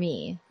wasn't for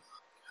me.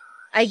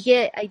 I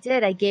gave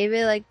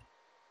it like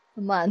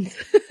a month.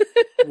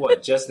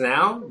 What, just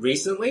now?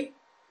 Recently?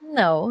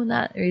 No,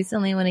 not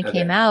recently when it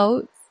came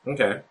out.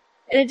 Okay.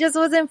 And it just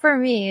wasn't for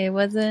me. It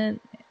wasn't,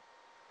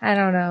 I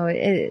don't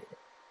know.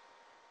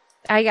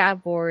 I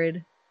got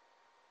bored.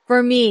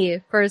 For me,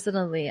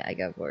 personally, I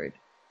got bored.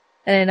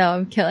 And I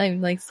know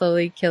I'm like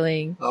slowly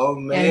killing. Oh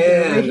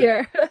man. Over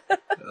here.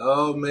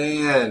 Oh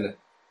man.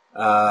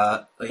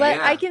 But yeah.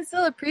 I can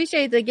still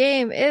appreciate the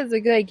game. It is a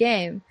good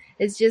game.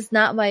 It's just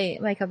not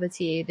my cup of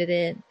tea.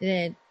 It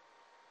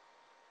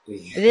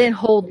didn't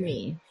hold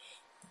me.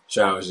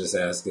 Char was just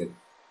asking,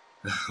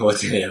 what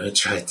did you ever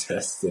try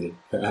testing?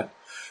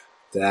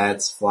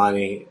 That's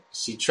funny.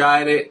 She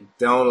tried it,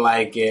 don't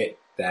like it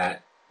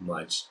that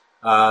much.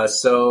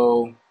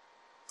 So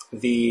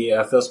the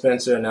Phil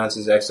Spencer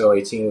announces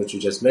XO18, which you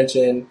just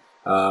mentioned.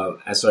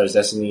 As far as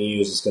Destiny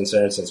use is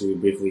concerned, since we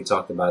briefly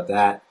talked about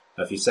that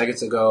a few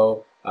seconds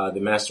ago, the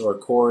Master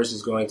Cores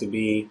is going to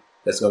be,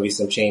 there's going to be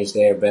some change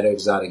there, better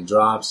exotic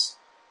drops.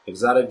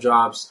 Exotic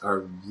drops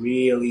are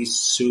really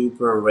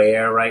super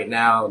rare right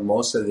now.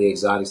 Most of the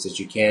exotics that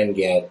you can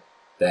get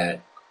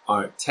that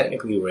aren't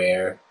technically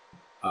rare,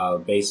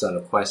 based on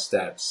the quest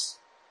steps.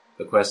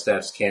 The quest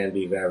steps can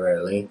be very,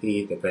 very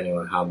lengthy depending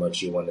on how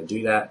much you want to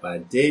do that. But I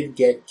did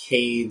get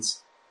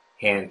Cade's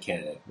hand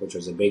cannon, which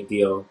was a big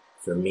deal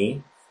for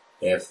me.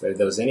 If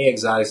there was any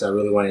exotics I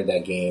really wanted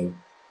that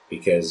game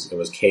because it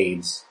was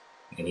Cade's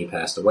and he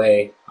passed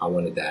away, I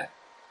wanted that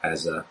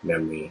as a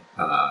memory.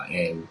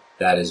 And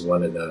that is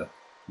one of the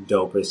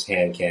dopest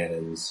hand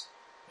cannons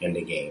in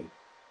the game.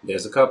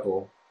 There's a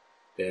couple.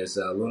 There's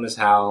Luna's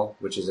Howl,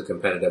 which is a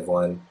competitive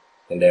one.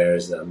 And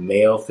there's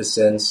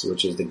Maleficence,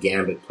 which is the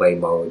Gambit play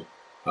mode,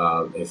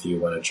 if you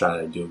want to try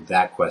to do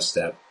that quest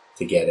step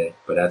to get it.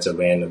 But that's a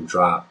random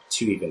drop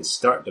to even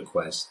start the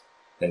quest,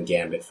 then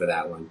Gambit for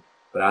that one.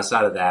 But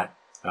outside of that,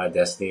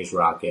 Destiny's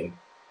rocking.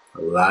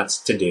 Lots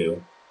to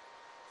do.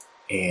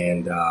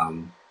 And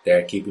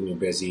they're keeping you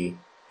busy,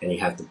 and you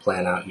have to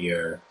plan out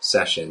your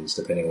sessions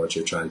depending on what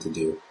you're trying to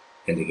do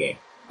in the game.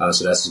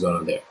 So that's what's going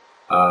on there.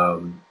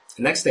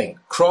 Next thing,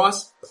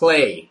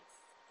 cross-play.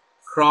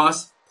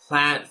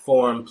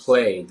 Cross-platform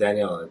play,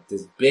 Daniela.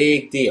 This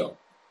big deal.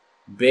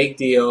 Big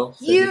deal.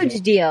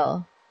 Huge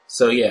deal.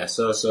 So yeah,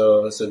 so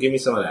give me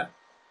some of that.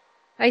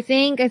 I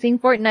think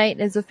Fortnite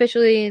is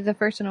officially the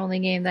first and only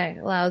game that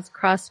allows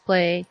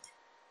crossplay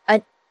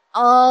on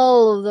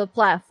all of the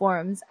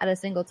platforms at a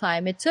single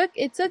time. It took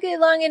it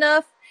long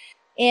enough,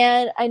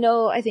 and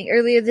I think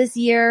earlier this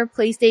year,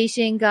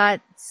 PlayStation got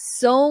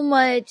so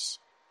much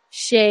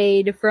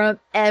shade from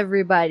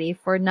everybody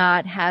for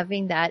not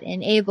having that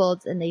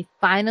enabled, and they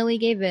finally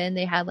gave in.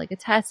 They had like a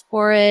test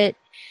for it.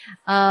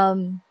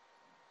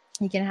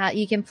 You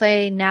can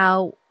play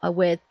now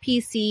with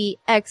PC,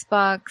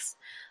 Xbox,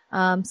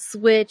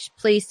 Switch,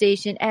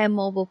 PlayStation, and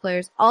mobile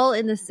players all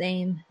in the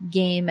same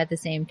game at the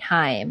same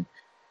time.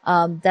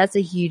 That's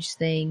a huge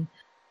thing.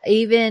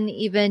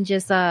 Even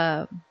just,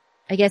 I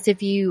guess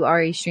if you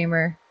are a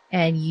streamer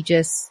and you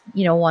just,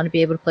 want to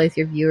be able to play with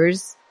your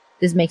viewers,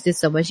 this makes it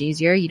so much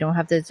easier. You don't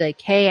have to say,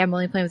 hey, I'm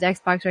only playing with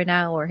Xbox right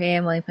now, or hey,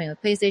 I'm only playing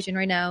with PlayStation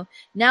right now.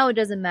 Now it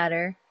doesn't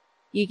matter.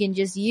 You can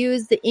just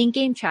use the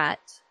in-game chat.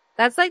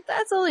 That's the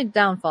only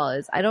downfall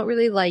is I don't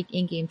really like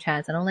in-game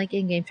chats. I don't like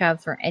in-game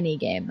chats for any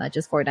game, not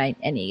just Fortnite,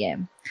 any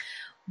game.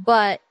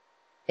 But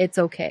it's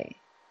okay.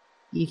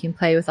 You can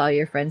play with all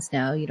your friends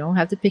now. You don't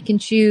have to pick and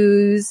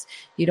choose.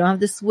 You don't have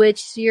to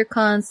switch to your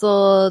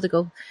console to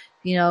go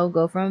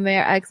from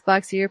your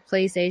Xbox to your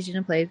PlayStation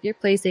and play with your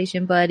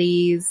PlayStation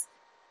buddies.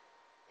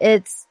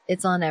 It's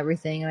on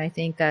everything, and I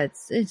think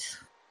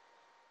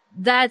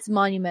that's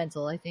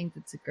monumental. I think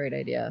that's a great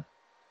idea.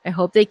 I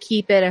hope they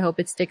keep it. I hope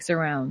it sticks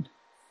around.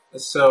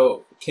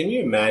 So, can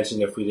you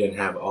imagine if we didn't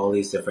have all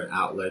these different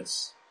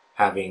outlets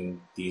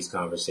having these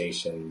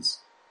conversations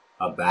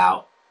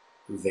about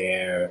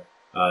their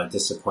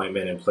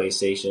disappointment in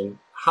PlayStation?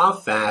 How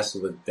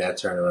fast would that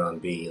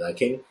turnaround be?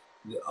 Like,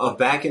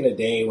 back in the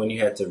day when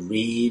you had to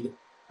read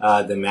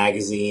the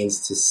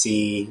magazines to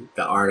see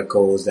the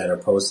articles that are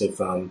posted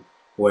from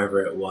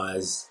whoever it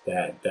was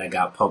that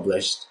got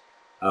published,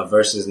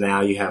 versus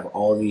now you have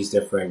all these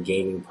different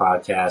gaming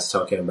podcasts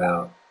talking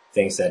about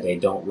things that they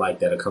don't like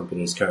that a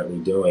company is currently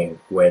doing,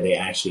 where they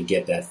actually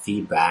get that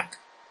feedback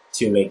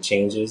to make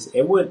changes.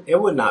 It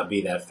would not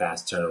be that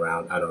fast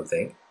turnaround, I don't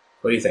think.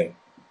 What do you think?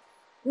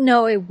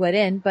 No, it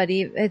wouldn't, but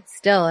it's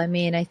still, I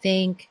mean, I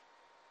think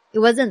it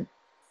wasn't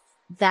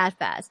that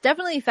fast.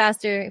 Definitely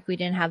faster if we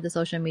didn't have the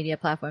social media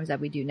platforms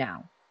that we do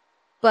now.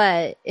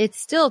 But it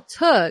still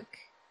took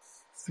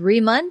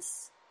 3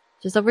 months,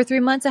 just over 3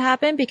 months to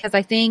happen, because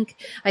I think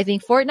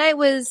Fortnite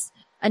was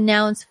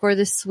announced for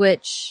the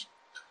Switch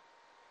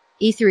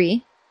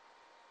E3.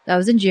 That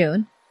was in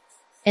June.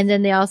 And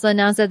then they also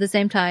announced at the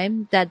same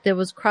time that there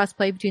was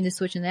crossplay between the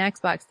Switch and the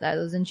Xbox. That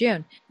was in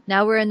June.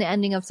 Now we're in the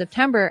ending of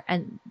September,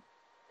 and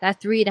that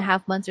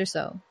 3.5 months or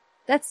so.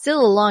 That's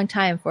still a long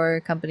time for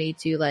a company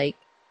to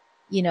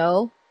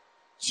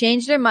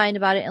change their mind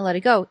about it and let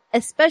it go.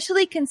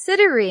 Especially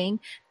considering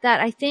that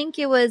I think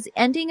it was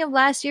ending of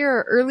last year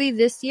or early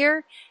this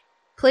year,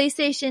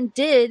 PlayStation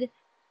did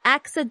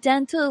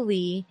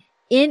accidentally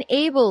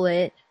enable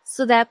it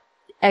so that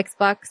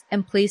Xbox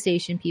and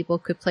PlayStation people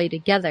could play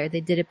together.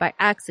 They did it by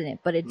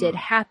accident, but it did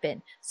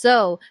happen.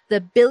 So the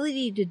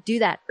ability to do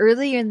that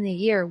earlier in the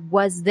year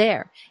was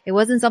there. It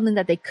wasn't something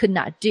that they could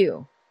not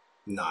do.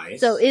 Nice.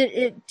 So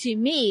it to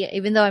me,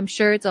 even though I'm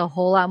sure it's a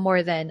whole lot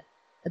more than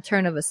a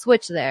turn of a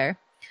switch there,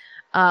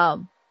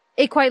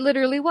 it quite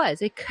literally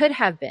was. It could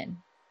have been.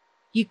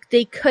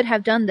 They could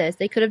have done this.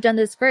 They could have done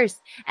this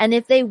first. And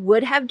if they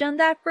would have done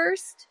that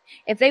first,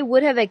 if they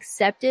would have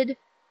accepted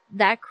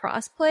that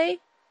crossplay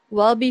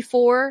well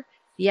before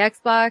the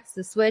Xbox,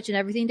 the Switch, and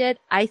everything did,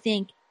 I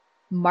think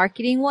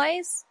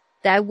marketing-wise,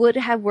 that would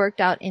have worked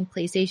out in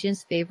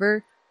PlayStation's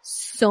favor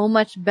so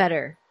much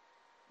better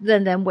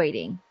than them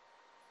waiting.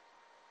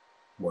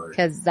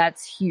 Because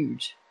that's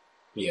huge.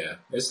 Yeah,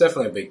 it's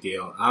definitely a big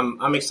deal.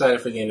 I'm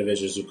excited for the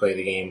individuals who play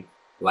the game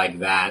like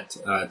that,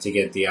 to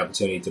get the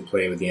opportunity to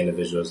play with the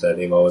individuals that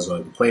they've always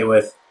wanted to play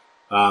with.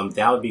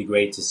 That would be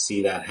great to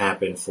see that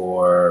happen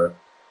for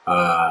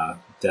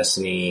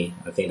Destiny.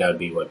 I think that would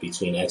be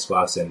between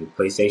Xbox and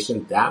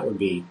PlayStation. That would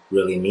be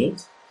really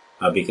neat,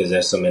 because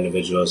there's some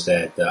individuals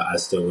that I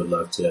still would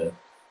love to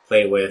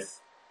play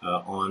with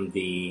on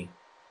the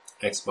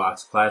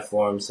Xbox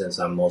platform, since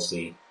I'm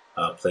mostly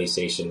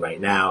PlayStation right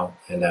now,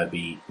 and that'd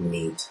be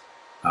neat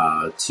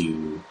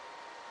to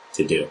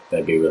do.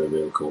 That'd be really,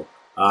 really cool.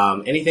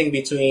 Anything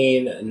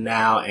between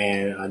now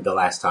and the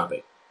last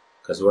topic?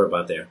 Because we're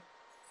about there.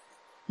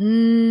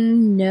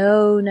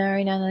 No, not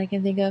right now that I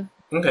can think of.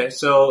 Okay,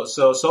 so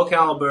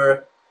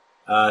Soulcalibur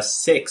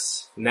VI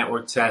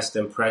network test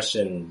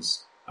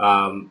impressions.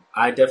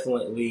 I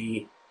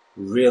definitely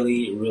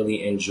really,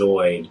 really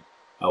enjoyed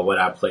what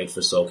I played for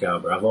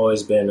Soulcalibur. I've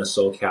always been a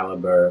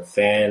Soulcalibur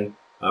fan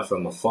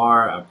from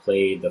afar. I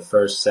played the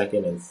first,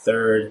 second, and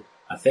third.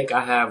 I think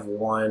I have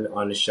one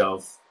on the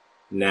shelf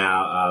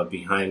now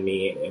behind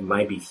me. It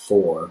might be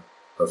 4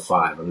 or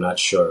 5. I'm not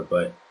sure,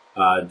 but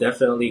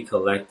definitely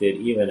collected,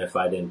 even if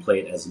I didn't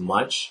play it as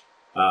much.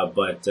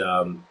 But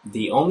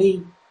the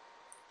only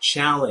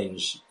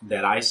challenge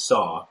that I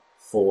saw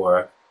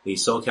for the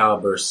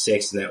Soulcalibur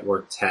VI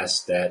network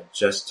test that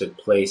just took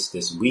place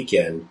this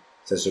weekend,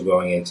 since we're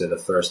going into the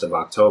 1st of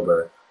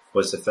October,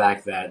 was the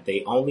fact that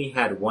they only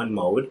had one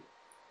mode,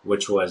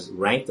 which was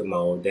ranked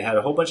mode. They had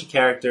a whole bunch of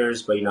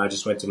characters, but I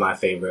just went to my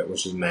favorite,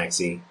 which is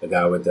Maxi, the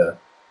guy with the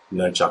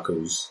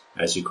nunchakus,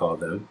 as you call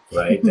them,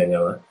 right,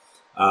 Daniela?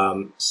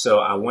 So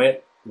I went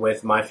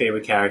with my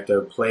favorite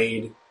character,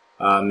 played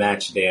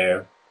match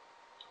there,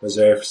 was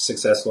very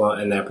successful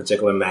in that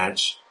particular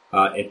match.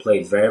 It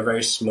played very,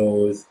 very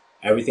smooth.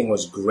 Everything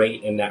was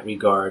great in that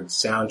regard.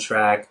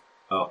 Soundtrack,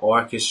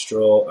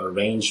 orchestral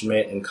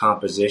arrangement, and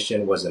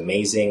composition was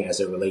amazing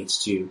as it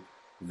relates to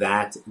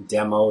that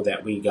demo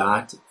that we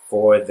got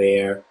for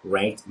their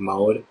ranked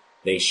mode.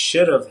 They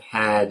should have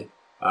had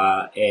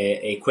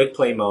a quick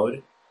play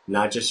mode,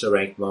 not just a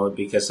ranked mode,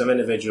 because some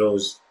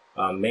individuals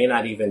may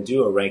not even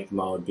do a ranked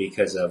mode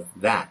because of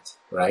that,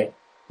 right?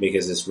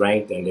 Because it's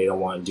ranked and they don't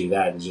want to do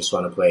that. They just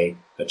want to play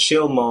a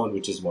chill mode,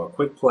 which is more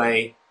quick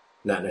play,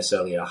 not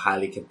necessarily a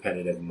highly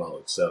competitive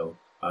mode. So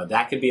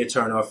that could be a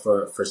turnoff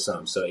for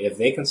some. So if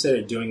they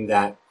consider doing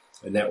that,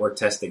 a network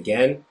test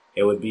again,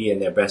 it would be in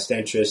their best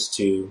interest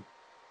to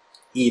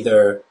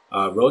either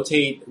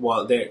rotate,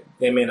 well, they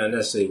may not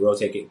necessarily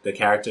rotate the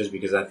characters,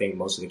 because I think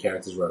most of the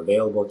characters were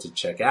available to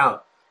check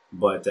out,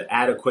 but to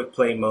add a quick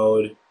play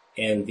mode,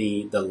 and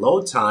the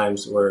load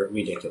times were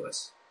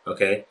ridiculous.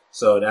 Okay,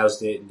 so that was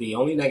the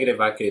only negative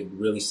I could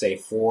really say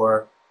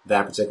for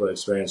that particular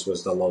experience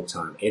was the load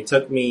time. It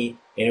took me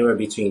anywhere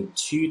between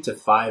 2 to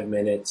 5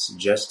 minutes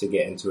just to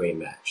get into a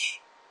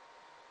match.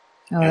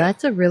 Oh,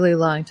 that's a really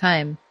long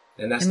time.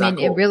 And that's not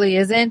cool. It really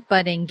isn't,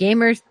 but in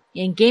gamer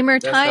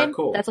time,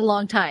 cool. That's a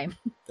long time.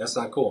 That's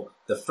not cool.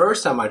 The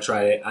first time I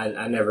tried it,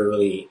 I never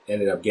really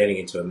ended up getting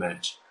into a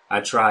match.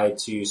 I tried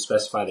to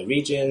specify the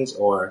regions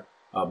or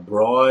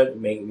broad,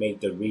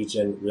 make the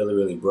region really,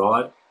 really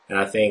broad. And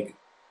I think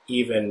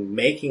even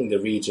making the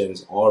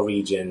regions, all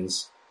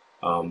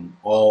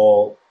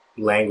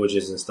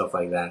languages and stuff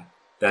like that,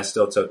 that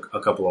still took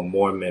a couple of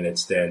more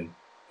minutes than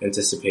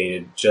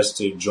anticipated just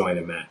to join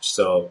a match.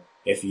 So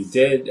if you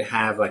did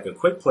have like a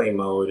quick play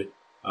mode,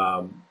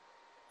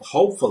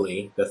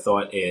 hopefully the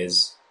thought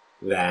is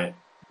that,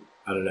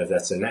 I don't know if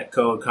that's a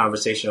netcode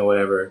conversation or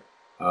whatever,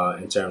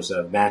 in terms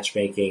of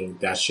matchmaking,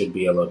 that should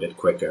be a little bit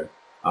quicker.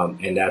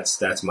 And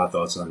that's my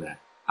thoughts on that.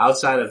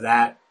 Outside of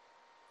that,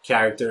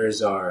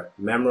 characters are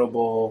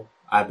memorable.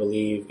 I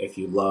believe if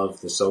you love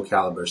the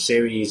Soulcalibur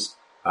series,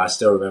 I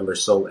still remember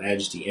Soul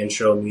Edge, the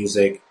intro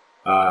music,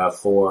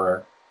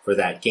 for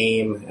that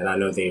game. And I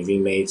know they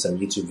remade some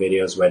YouTube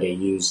videos where they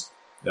used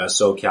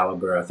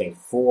Soulcalibur, I think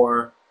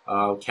 4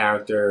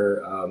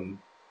 character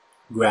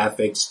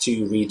graphics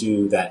to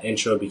redo that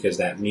intro because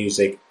that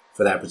music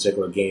for that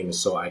particular game is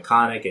so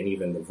iconic, and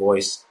even the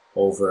voice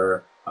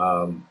over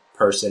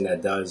person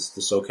that does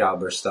the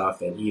Soulcalibur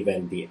stuff, and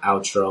even the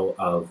outro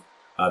of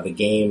the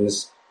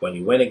games when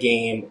you win a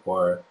game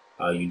or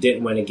you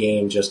didn't win a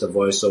game, just the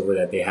voiceover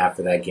that they have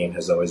for that game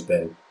has always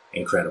been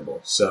incredible.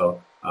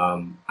 So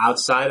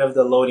outside of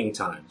the loading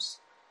times,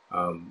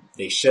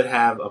 they should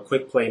have a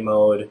quick play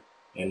mode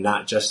and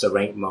not just a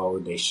rank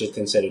mode. They should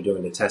consider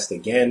doing the test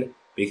again,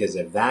 because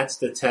if that's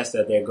the test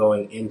that they're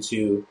going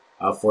into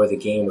for the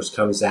game, which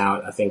comes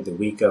out, I think the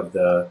week of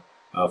the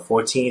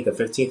 14th or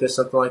 15th or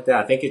something like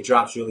that. I think it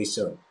drops really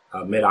soon,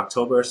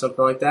 mid-October or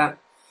something like that.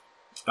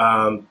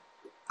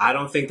 I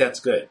don't think that's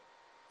good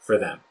for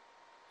them.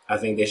 I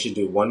think they should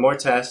do one more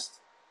test,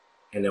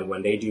 and then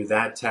when they do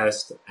that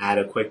test, add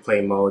a quick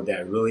play mode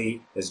that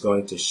really is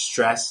going to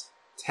stress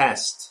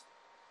test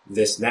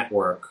this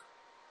network,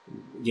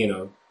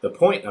 the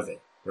point of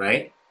it,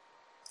 right?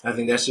 I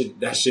think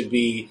that should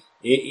be,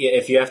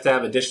 if you have to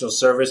have additional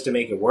servers to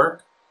make it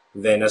work,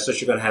 then that's what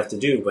you're going to have to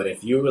do. But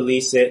if you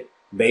release it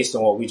based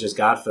on what we just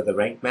got for the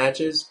ranked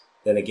matches,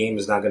 then the game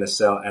is not going to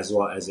sell as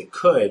well as it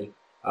could.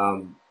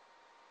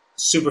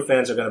 Super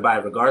fans are going to buy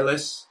it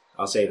regardless.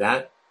 I'll say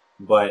that.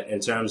 But in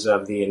terms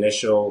of the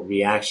initial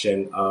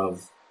reaction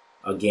of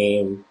a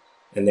game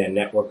and their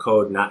network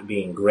code not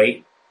being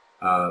great,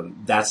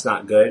 that's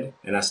not good.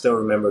 And I still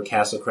remember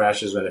Castle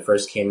Crashers when it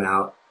first came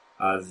out.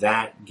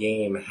 That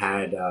game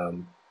had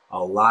a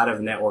lot of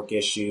network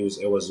issues.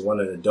 It was one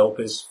of the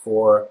dopest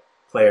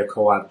 4-player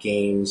co-op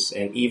games,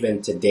 and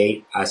even to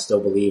date, I still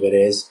believe it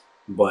is.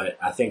 But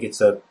I think it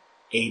took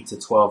 8 to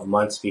 12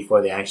 months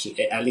before they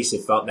actually, at least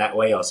it felt that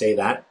way, I'll say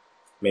that.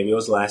 Maybe it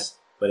was less,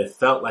 but it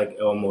felt like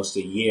almost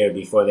a year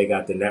before they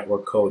got the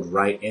network code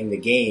right in the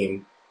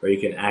game where you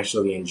can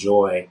actually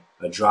enjoy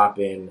a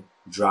drop-in,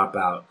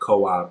 drop-out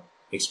co-op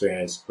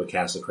experience with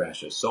Castle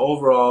Crashers. So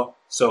overall,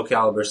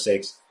 Soulcalibur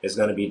VI is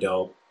going to be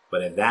dope,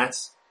 but if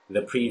that's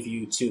the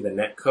preview to the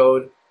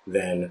netcode,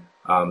 then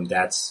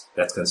that's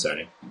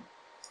concerning.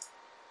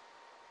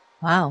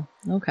 Wow.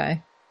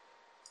 Okay.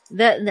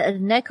 The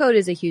netcode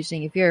is a huge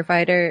thing. If you're a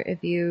fighter,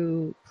 if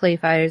you play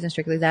fighters and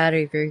strictly that, or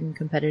if you're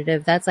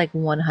competitive, that's like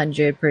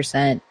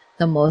 100%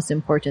 the most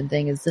important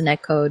thing is the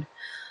netcode.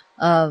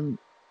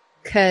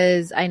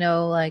 Cause I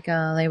know like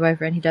my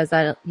boyfriend, he does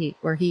that, he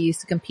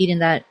used to compete in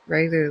that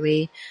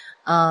regularly.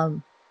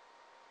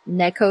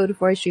 Netcode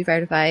for Street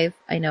Fighter V,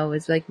 I know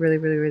is like really,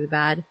 really, really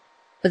bad.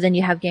 But then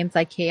you have games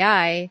like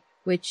KI,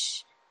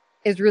 which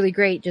is really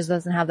great, just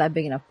doesn't have that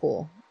big enough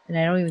pool. And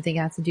I don't even think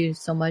it has to do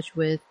so much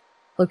with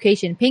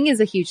location. Ping is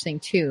a huge thing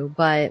too,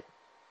 but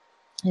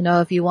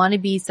if you want to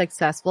be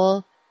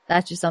successful,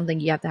 that's just something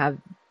you have to have,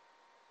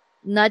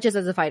 not just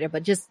as a fighter,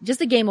 but just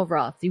the game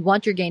overall. If you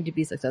want your game to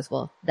be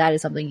successful, that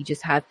is something you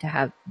just have to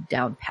have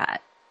down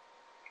pat.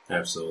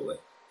 Absolutely.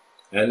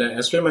 And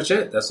that's pretty much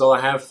it. That's all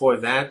I have for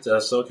that.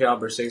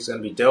 Soulcalibur VI is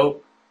going to be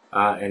dope.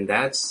 And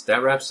that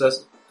wraps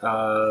us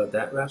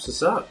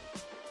up.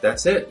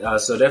 That's it.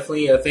 So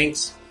definitely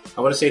thanks.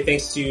 I want to say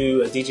thanks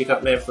to DJ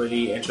Cutman for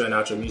the intro and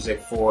outro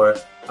music for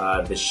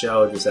the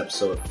show. This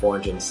episode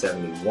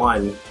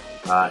 471.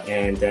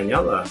 And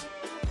Daniela,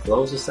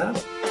 close us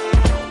out.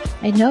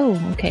 I know.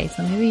 Okay,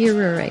 so maybe you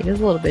were right. It was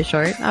a little bit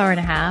short. Hour and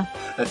a half.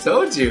 I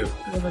told you.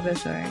 A little bit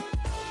short.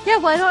 Yeah,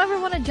 well, I don't ever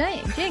want to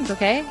jinx,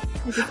 okay?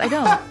 I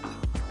don't.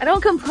 I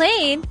don't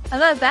complain. I'm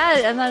not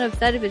bad. I'm not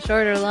upset if it's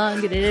short or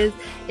long. It is.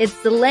 It's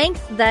the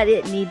length that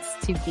it needs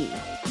to be.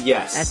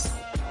 Yes.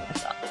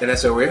 That's all. And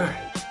that's where we are.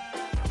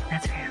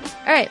 That's where we are.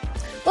 All right.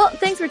 Well,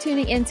 thanks for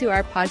tuning into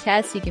our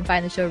podcast. You can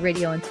find the show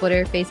radio on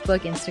Twitter, Facebook,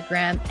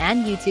 Instagram,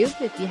 and YouTube.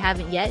 If you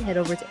haven't yet, head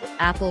over to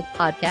Apple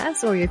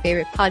Podcasts or your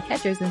favorite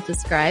podcatchers and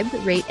subscribe,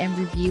 rate, and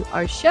review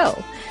our show.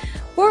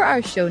 For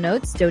our show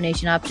notes,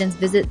 donation options,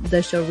 visit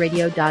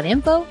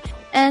theshowradio.info.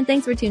 And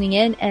thanks for tuning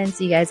in, and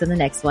see you guys on the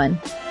next one.